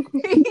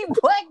 he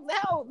blacked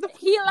out.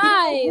 He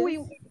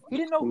lied. He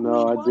didn't know who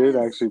No, he I was. did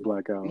actually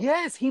black out.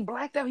 Yes, he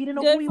blacked out. He didn't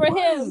know Good who he for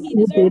was. him. He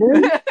deserved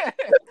it.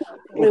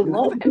 Wait,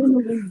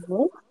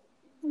 what?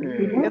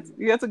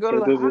 You have to go to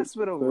the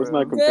hospital, bro.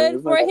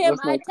 Good for him.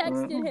 I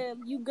texted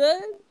him. You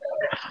good?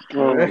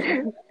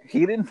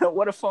 He didn't know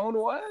what a phone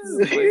was.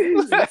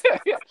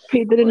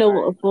 He didn't know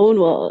what a phone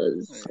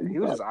was. He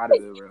was just out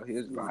of it, bro. He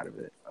was just out of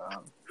it.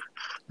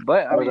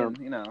 But I mean,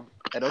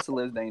 it also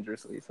lives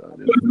dangerously, so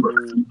it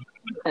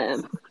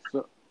is.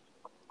 All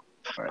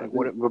right.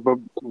 Go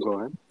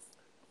ahead.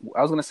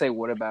 I was gonna say,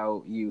 what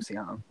about you,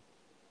 Siham?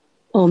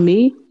 Oh,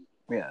 me?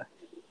 Yeah.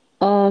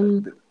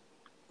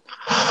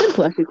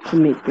 Simple, I think, for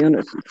me, to be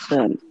honest. It's,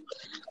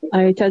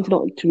 I tend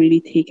not to really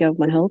take care of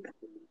my health,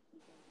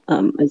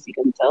 as you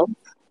can tell.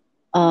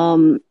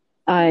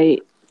 I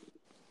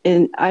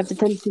have the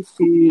tendency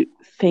to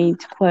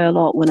faint quite a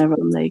lot whenever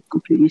I'm like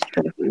completely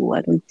stressful.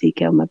 I don't take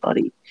care of my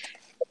body.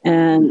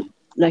 And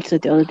like I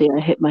said the other day, I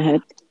hit my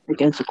head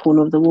against the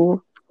corner of the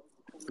wall.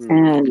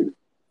 And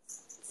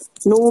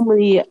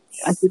normally I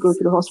have to go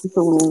to the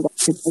hospital and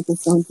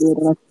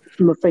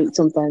I'm afraid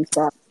sometimes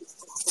that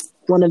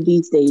one of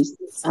these days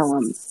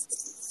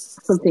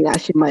something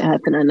actually might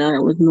happen and I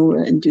would know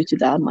it, and due to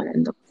that I might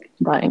end up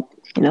dying,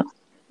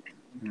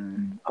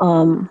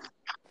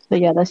 But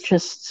yeah, that's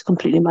just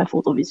completely my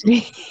fault,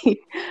 obviously.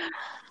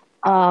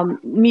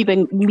 Me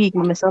being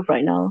myself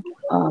right now,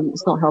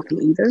 it's not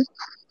helping either.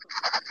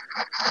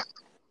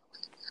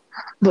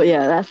 But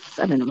yeah,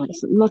 I don't know,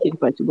 that's nothing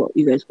compared to what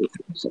you guys go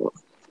through. So,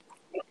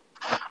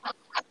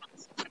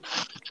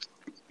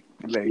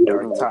 very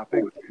dark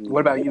topic.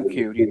 What about you,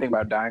 Q? Do you think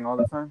about dying all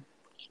the time?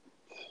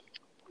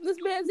 This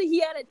man said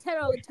he had a 10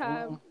 all the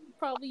time.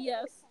 Probably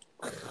yes.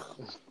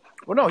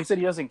 Well, no, he said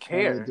he doesn't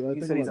care. Do I He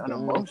think said he's about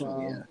dying unemotional.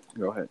 all the time? Yeah,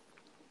 go ahead.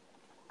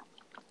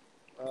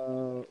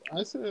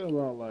 I say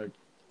about like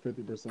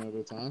 50% of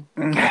the time.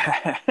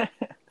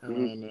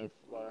 And if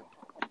like,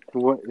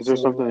 what is there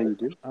something that you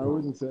do? I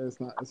wouldn't say it's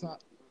not.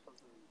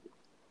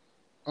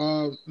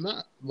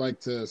 Not like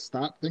to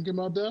stop thinking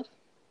about death.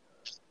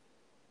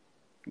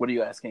 What are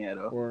you asking,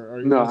 Edo? Or are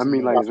you No, I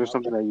mean, like, is there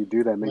something that you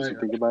do that makes you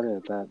think about it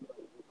at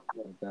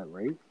that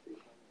rate?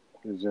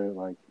 Is there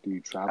like, do you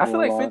travel? I feel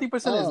like 50%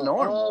 is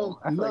normal.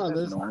 I feel no, like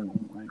that's normal.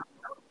 Like,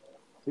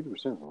 50%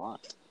 is a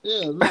lot.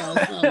 Yeah, no,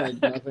 it's not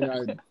like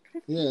nothing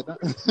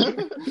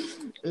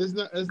it's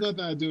nothing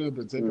I do in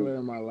particular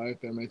in my life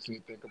that makes me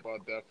think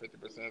about death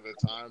 50% of the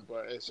time,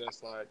 but it's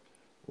just like,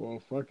 well,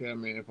 fuck it. I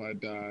mean, if I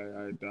die,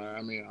 I die.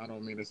 I mean, I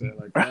don't mean to say it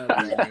like that,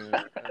 but I mean,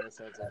 in a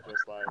sense of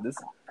just like,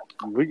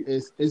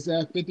 it's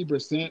at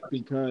 50%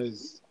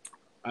 because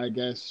I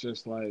guess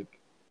just like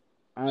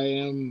I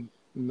am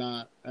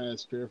not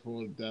as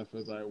fearful of death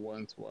as I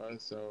once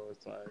was, so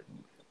it's like,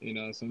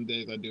 some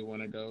days I do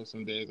want to go,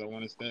 some days I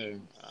want to stay.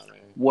 I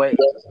mean, what it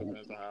just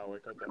depends on how I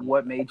wake up that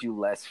What morning. made you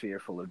less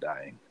fearful of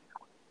dying?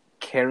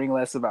 Caring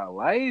less about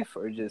life,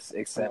 or just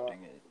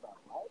accepting it?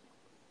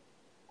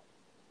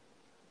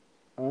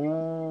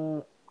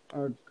 A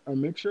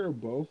mixture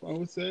of both, I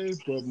would say,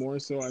 but more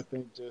so, I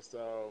think just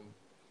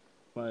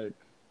like,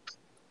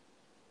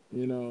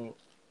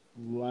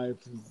 life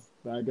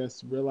But I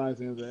guess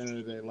realizing at the end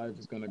of the day, life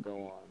is gonna go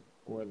on,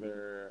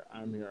 whether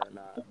I'm here or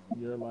not.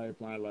 Your life,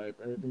 my life,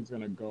 everything's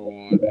gonna go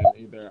on, and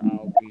either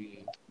I'll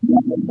be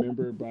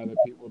remembered by the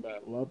people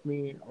that love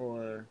me,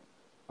 or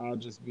I'll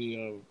just be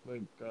yo,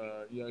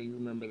 you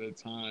remember the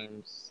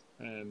times,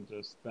 and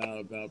just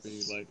that'll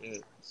be like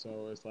it.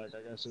 So it's like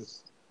I guess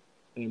just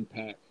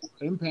impact.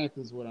 Impact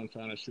is what I'm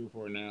trying to shoot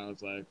for now.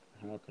 It's like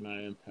how can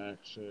I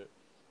impact shit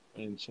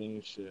and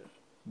change shit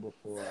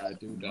before I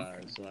do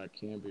die, so I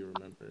can be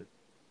remembered.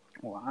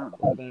 Wow.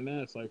 Other than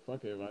that, it's like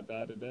fuck it. If I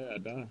die today, I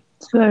die.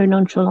 It's very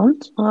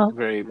nonchalant. Well,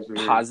 Very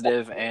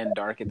positive and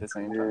dark at the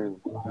same time.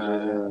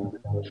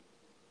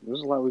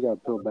 There's a lot we got to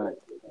peel back.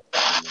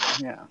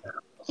 Yeah.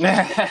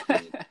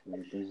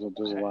 There's a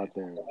lot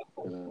there.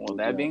 Well,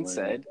 that being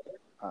said,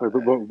 but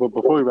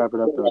before we wrap it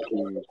up, though,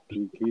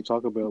 can you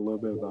talk a little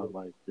bit about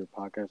like your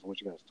podcast and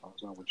what you guys talk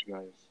about, what you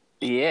guys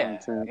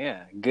content?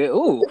 Yeah, good.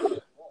 Ooh,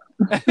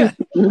 Hey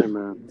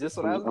man, just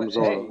what I was. I'm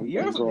Zora. Hey,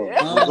 you're I'm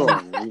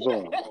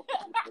Zora.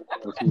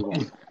 Let's move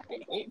on.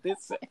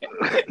 This.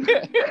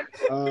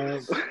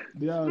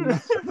 Yeah,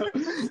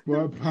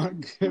 my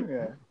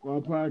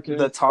podcast.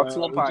 The Talk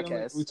to Him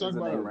podcast. We talk is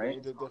the about name,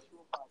 right?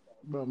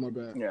 But my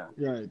bad. Yeah.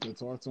 Right. The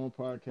Talk to Him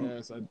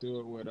podcast. I do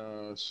it with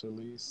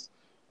Shalise,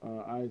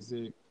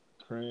 Isaac,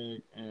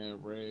 Craig,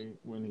 and Ray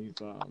when he's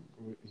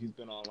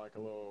been on like a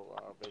little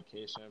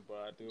vacation. But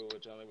I do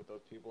it generally with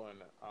those people,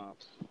 and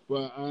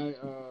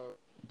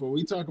but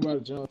we talk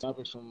about general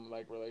topics from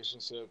like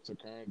relationship to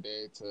current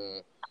day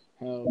to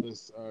hell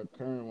this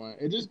current one.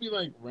 It just be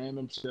like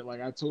random shit.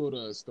 Like I told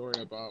a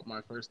story about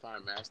my first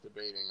time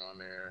masturbating on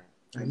there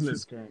in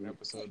this current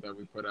episode that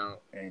we put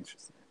out.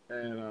 Interesting.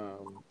 And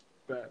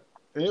that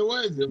it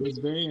was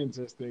very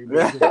interesting. It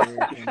was a very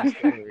funny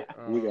story.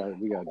 We got to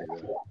do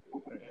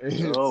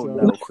that. Oh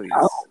no,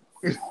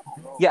 please.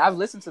 Yeah, I've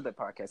listened to the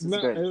podcast. It's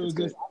good. It's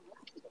good.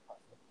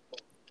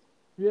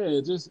 Yeah,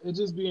 it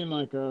just being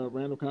like a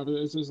random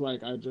conversation. It's just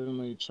like I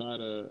generally try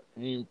to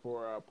aim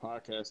for a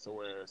podcast to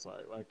where it's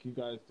like you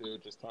guys do,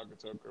 just talking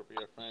to a group of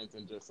your friends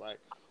and just like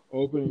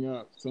opening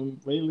up.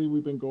 Lately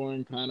we've been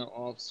going kind of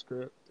off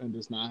script and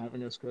just not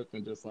having a script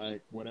and just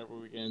like whatever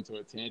we get into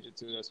a tangent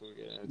to, that's what we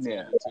get into a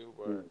tangent to.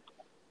 But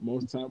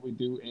most time we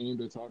do aim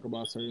to talk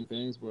about certain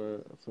things,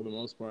 but for the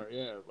most part,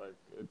 yeah, like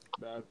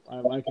I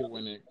like it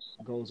when it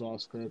goes off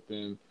script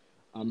and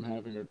I'm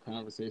having a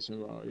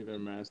conversation about either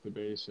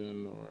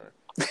masturbation or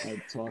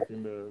like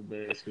talking to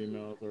various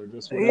females or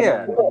just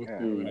whatever I go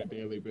through on a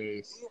daily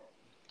basis.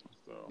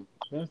 So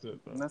that's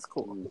it. Though. That's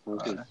cool.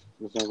 That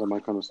sounds like my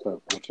kind of stuff.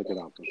 I'll check it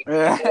out for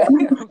sure.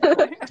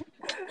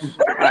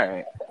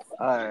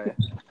 All right.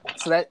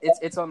 So that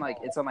it's on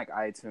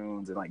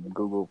iTunes and like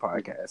Google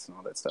Podcasts and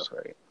all that stuff,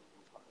 right?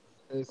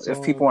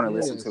 If people want to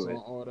listen to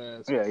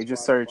it, you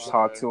just search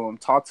 "Talk to Him."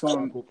 Talk to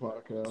Him.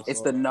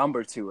 It's the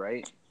number 2,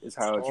 right? Is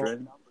how it's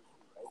written.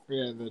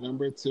 Yeah, the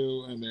number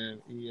 2 and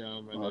then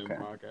EM and then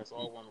podcast,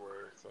 all one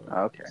word. So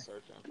okay.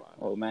 Search and find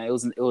well, man,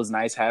 it was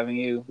nice having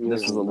you.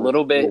 This was a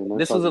little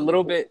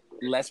bit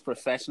less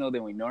professional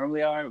than we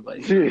normally are,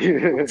 but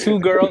two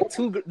girls.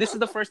 This is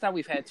the first time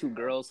we've had 2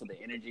 girls, so the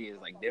energy is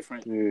like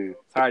different.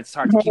 It's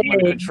hard to keep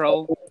under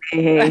control.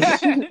 Hard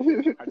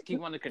to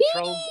keep under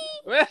control.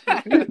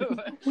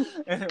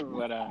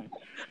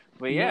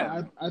 But yeah,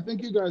 no, I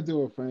think you guys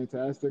do a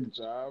fantastic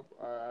job.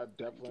 I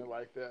definitely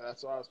like that.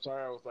 That's why I was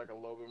sorry I was like a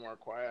little bit more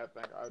quiet. I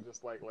think I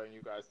just like letting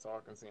you guys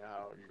talk and seeing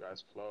how you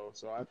guys flow.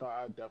 So I thought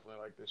I definitely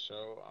like this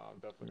show. I'm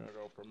definitely gonna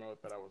go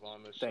promote that I was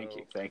on this show. Thank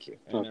you. Thank you.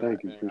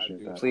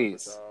 Appreciate that.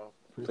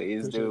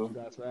 Please do. You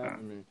guys for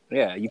having me.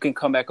 Yeah, you can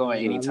come back on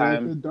anytime. I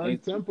like the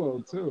dark tempo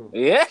too.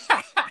 Yeah.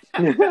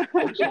 Yeah,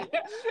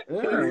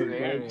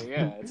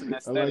 it's an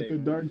aesthetic. I like the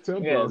dark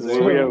tempo.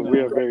 Yeah, we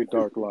are very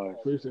dark live.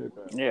 Appreciate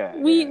that. Yeah.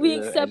 We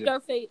accept our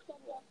fate.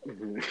 Yeah,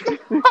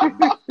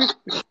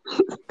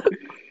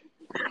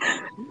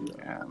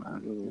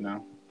 man. You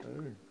know.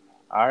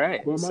 All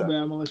right. Well, my bad.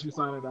 I'm gonna let you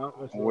sign it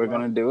out. We're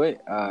gonna do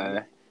it.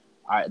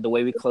 The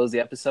way we close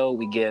the episode,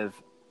 we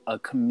give a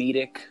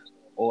comedic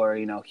or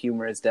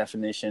humorous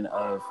definition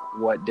of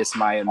what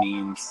Dismaya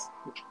means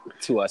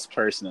to us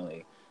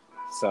personally.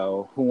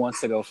 So, who wants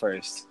to go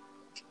first?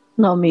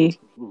 Not me.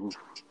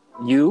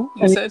 You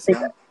said so?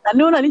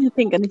 No, I need to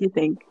think.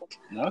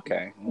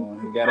 Okay. Well,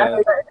 you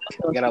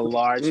got a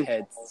large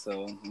head,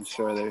 so I'm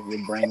sure that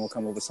your brain will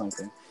come up with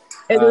something.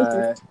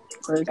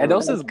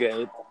 Eidos is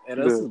good.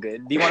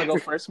 Do you want to go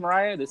first,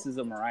 Mariah? This is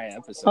a Mariah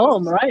episode. Oh,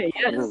 Mariah,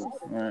 yes.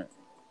 All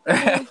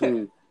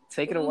right.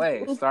 Take it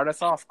away. Start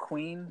us off,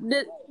 Queen.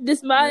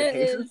 Dismaya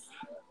is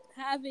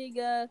having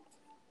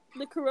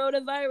the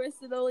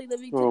coronavirus and only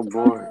living to Oh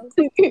tomorrow.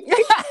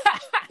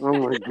 Oh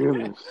my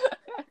goodness.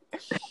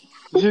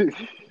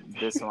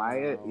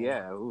 Dismaya,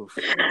 yeah. Oof.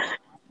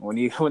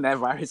 when that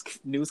virus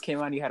news came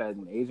out, you had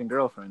an Asian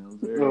girlfriend. It was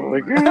very, Oh my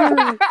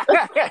god!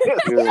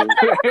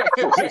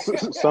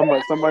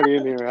 Somebody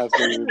in here has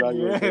to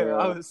evaluate. Yeah,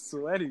 I was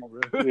sweating,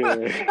 bro.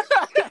 Yeah,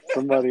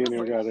 somebody in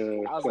here got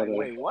to. I was like,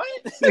 wait, what?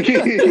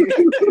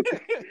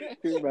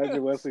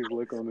 Imagine Wesley's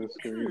look on the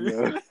screen.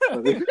 Like,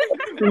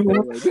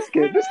 this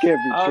can't be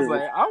true. I was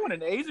like, I want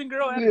an Asian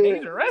girl at an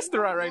Asian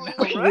restaurant right now,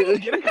 bro.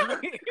 Get out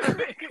of here.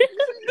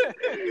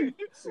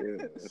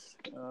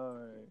 All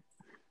right.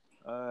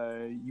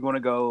 You want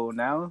to go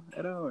now,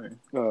 Edo?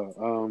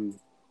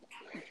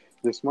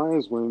 Dismaya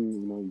is when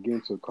you get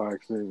into a car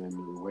accident and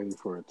you're waiting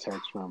for a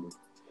text from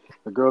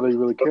a girl that you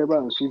really care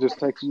about, and she just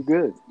texts you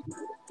good.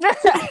 That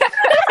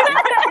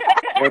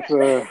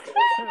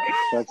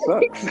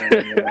sucks.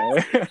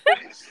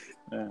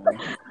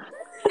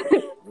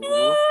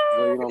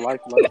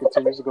 Life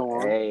continues to go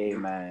on. Hey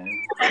man,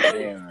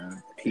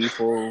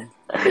 people,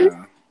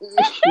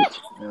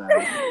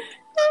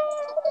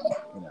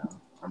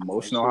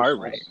 emotional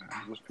heartbreak.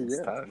 It's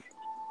tough.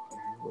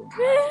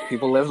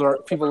 People live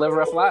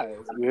rough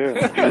lives.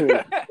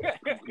 Yeah.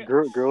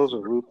 Girls are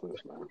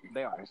ruthless, man.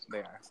 They are.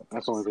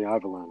 That's the only thing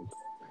I've learned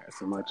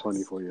in my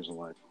 24 years of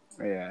life.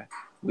 Yeah,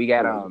 we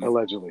got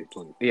allegedly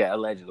 20. Yeah,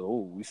 allegedly.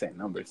 Oh, we say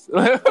numbers.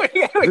 we got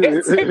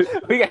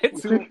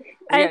two.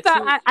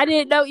 I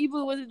didn't know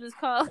Ibu was in this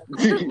call.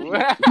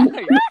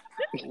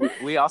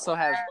 we also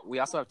have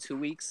 2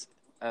 weeks,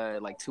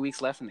 2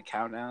 weeks left in the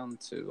countdown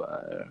to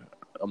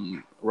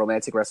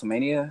romantic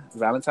WrestleMania,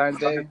 Valentine's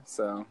Day.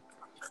 So,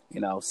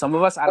 some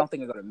of us I don't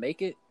think are gonna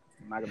make it.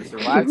 I'm not gonna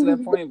survive to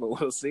that point, but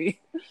we'll see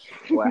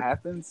what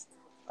happens.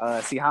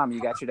 Siham, you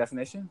got your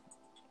definition?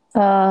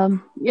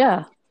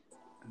 Yeah.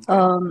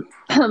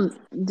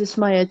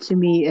 Dismaya to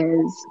me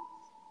is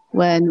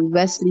when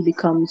Wesley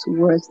becomes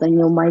worse than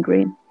your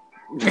migraine.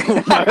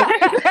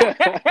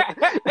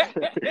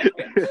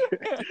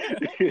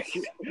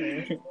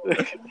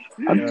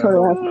 I'm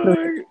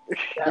sorry.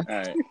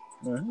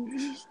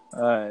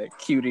 All right.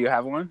 Q, do you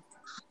have one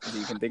that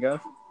you can think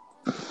of?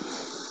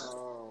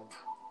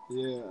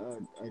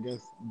 I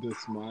guess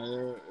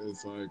Dismaya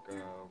is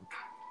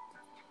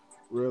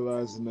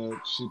realizing that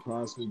she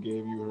possibly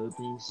gave you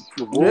herpes.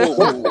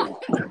 Whoa.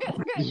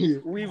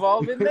 We've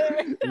all been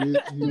there.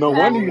 No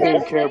wonder you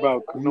didn't care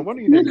about Kobe.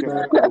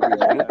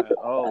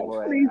 Oh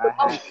boy.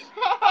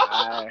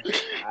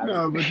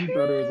 No, but you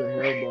thought it was a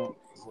hair bump.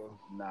 So.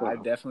 No, I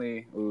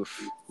definitely. Oof.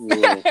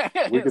 Yeah.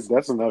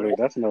 That's another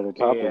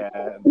topic.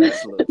 Yeah,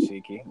 that's a little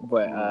cheeky,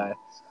 but all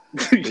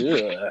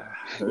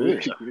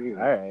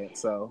right.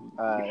 So.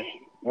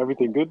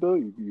 Everything good though?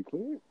 You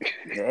clear?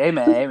 Hey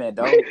man,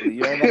 don't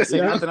you ain't gotta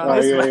say nothing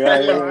on this one.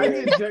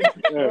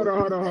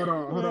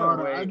 Hold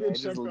on. I get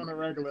checked on a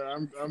regular.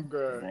 I'm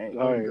good.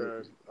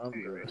 I'm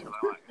good.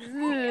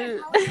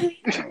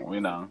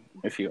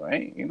 If you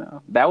ain't,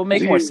 that would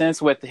make more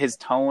sense with his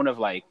tone of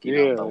the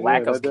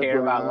lack of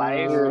care about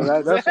life.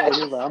 That's what it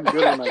is. I'm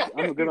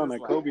good on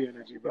that Kobe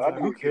energy, bro.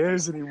 Who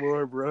cares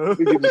anymore, bro?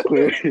 We get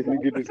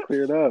this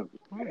cleared up.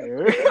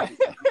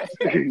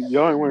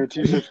 Y'all ain't wearing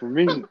t-shirts for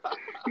me.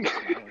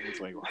 It's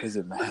like, why does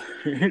it matter?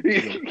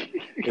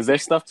 Is there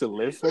stuff to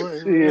live for?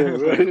 Yeah,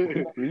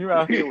 when you're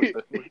out here with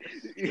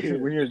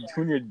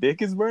when your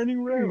dick is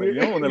burning, bro, you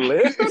don't want to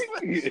live.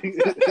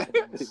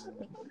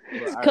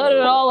 Cut it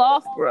all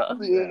off, bro.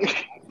 Yeah.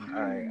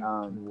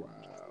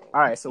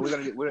 All right. So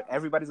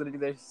everybody's gonna do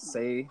their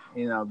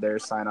their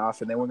sign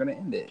off, and then we're gonna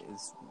end it.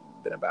 It's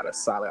been about a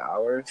solid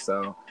hour,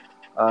 so.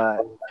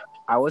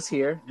 I was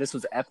here. This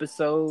was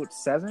episode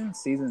 7,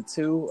 season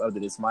 2 of the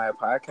Dismaya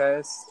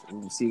podcast.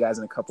 We'll see you guys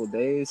in a couple of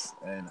days.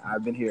 And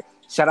I've been here.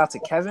 Shout out to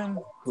Kevin,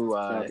 who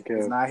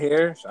is not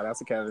here. Shout out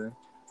to Kevin.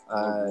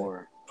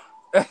 Or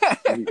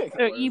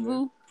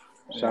Ibu.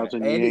 Shout out to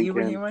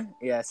Ibrahim.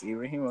 Yes,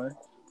 Ibrahim.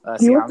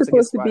 You were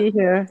supposed to be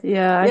here.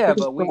 Yeah,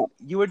 but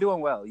you were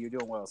doing well. You're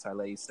doing well, so I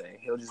let you stay.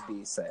 He'll just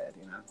be sad,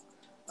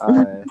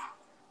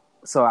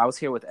 So I was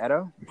here with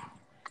Edo.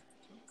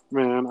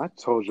 Man, I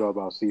told y'all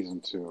about season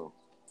 2.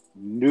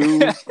 New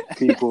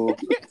people,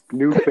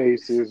 new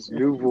faces,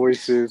 new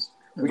voices.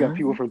 We got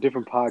people from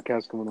different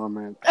podcasts going on,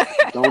 man.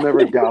 Don't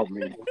ever doubt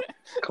me.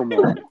 Come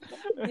on.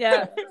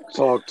 Yeah.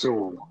 Talk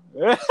to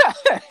them.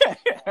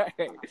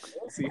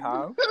 See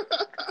how?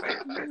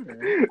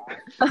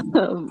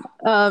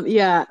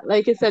 Yeah,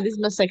 like I said, this is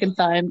my second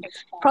time.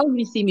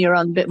 Probably see me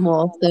around a bit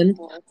more often.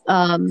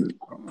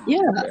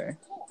 Yeah. Okay.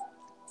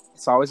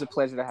 It's always a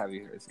pleasure to have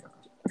you here.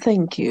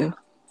 Thank you.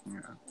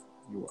 Yeah,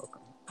 you're welcome.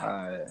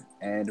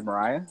 And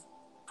Mariah?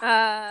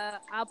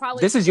 I'll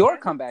probably. This is your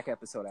comeback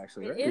episode,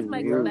 actually, right? It is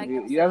my comeback.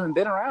 You haven't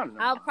been around.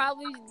 I'll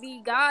probably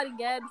be gone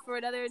again for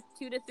another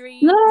 2 to 3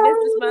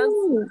 business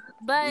months.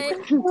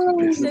 But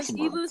since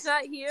Ibu's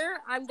not here,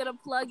 I'm gonna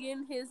plug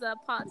in his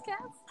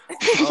podcast.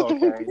 Oh,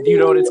 okay. Do you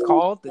know what it's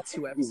called? The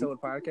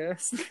 2-episode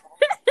podcast.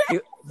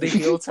 The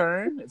heel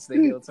turn. It's the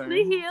heel turn.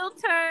 The heel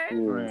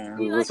turn. Yeah.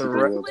 You like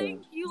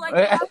wrestling? You like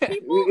to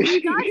people? We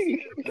got you.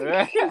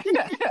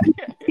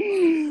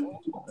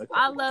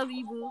 I love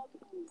Ibu.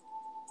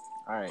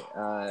 All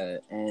right,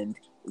 and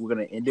we're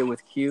gonna end it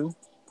with Q.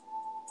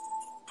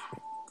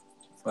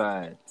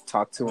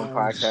 Talk to him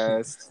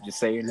podcast. Just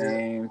say your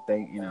name.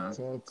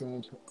 Talk to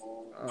him.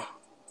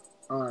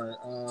 All right.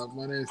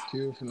 My name is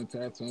Q from the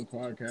Talk to Him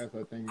podcast.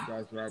 I thank you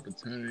guys for the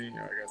opportunity.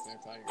 I guess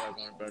anytime you guys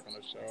want me back on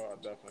the show,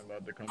 I'd definitely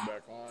love to come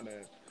back on.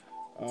 And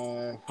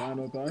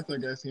final thoughts, I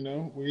guess,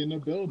 we in the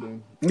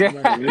building.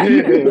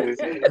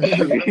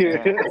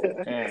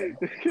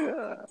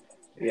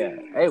 Yeah.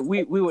 Hey,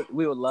 we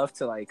would love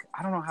to, like,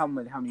 I don't know how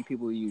many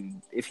people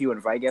if you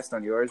invite guests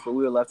on yours, but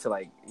we would love to,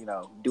 like,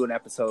 do an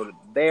episode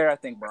there. I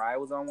think Mariu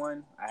was on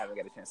one. I haven't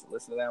got a chance to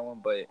listen to that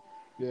one, but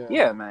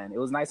yeah, man, it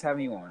was nice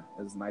having you on.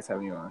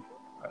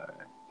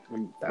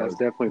 That's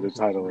definitely the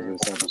title of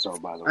this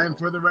episode, by the way. And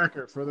for the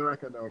record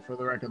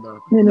though,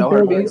 no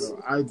herpes.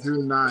 I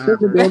do not have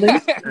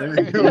herpes.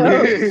 No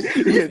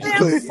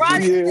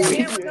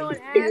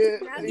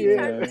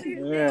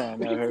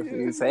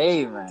herpes.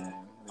 Hey, man.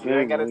 You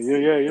ain't gonna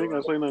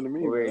say nothing to me.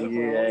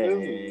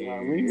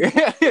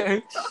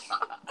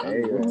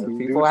 Hey,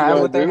 people have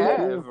what they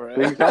have, bro.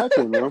 Things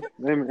happen, bro.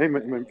 Hey,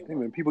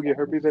 man, people get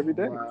herpes every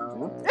day.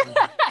 Wow.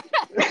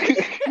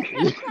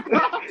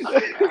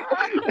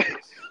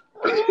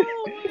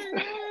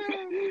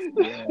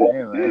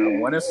 Hey,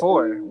 man. 1 in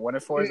 4. 1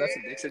 in 4 that's a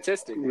big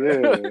statistic. Yeah,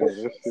 that's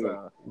it.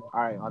 So, all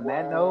right. On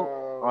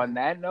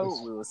that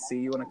note, we will see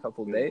you in a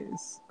couple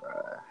days.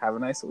 Have a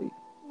nice week.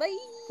 Bye.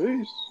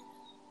 Peace.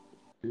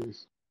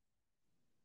 Peace.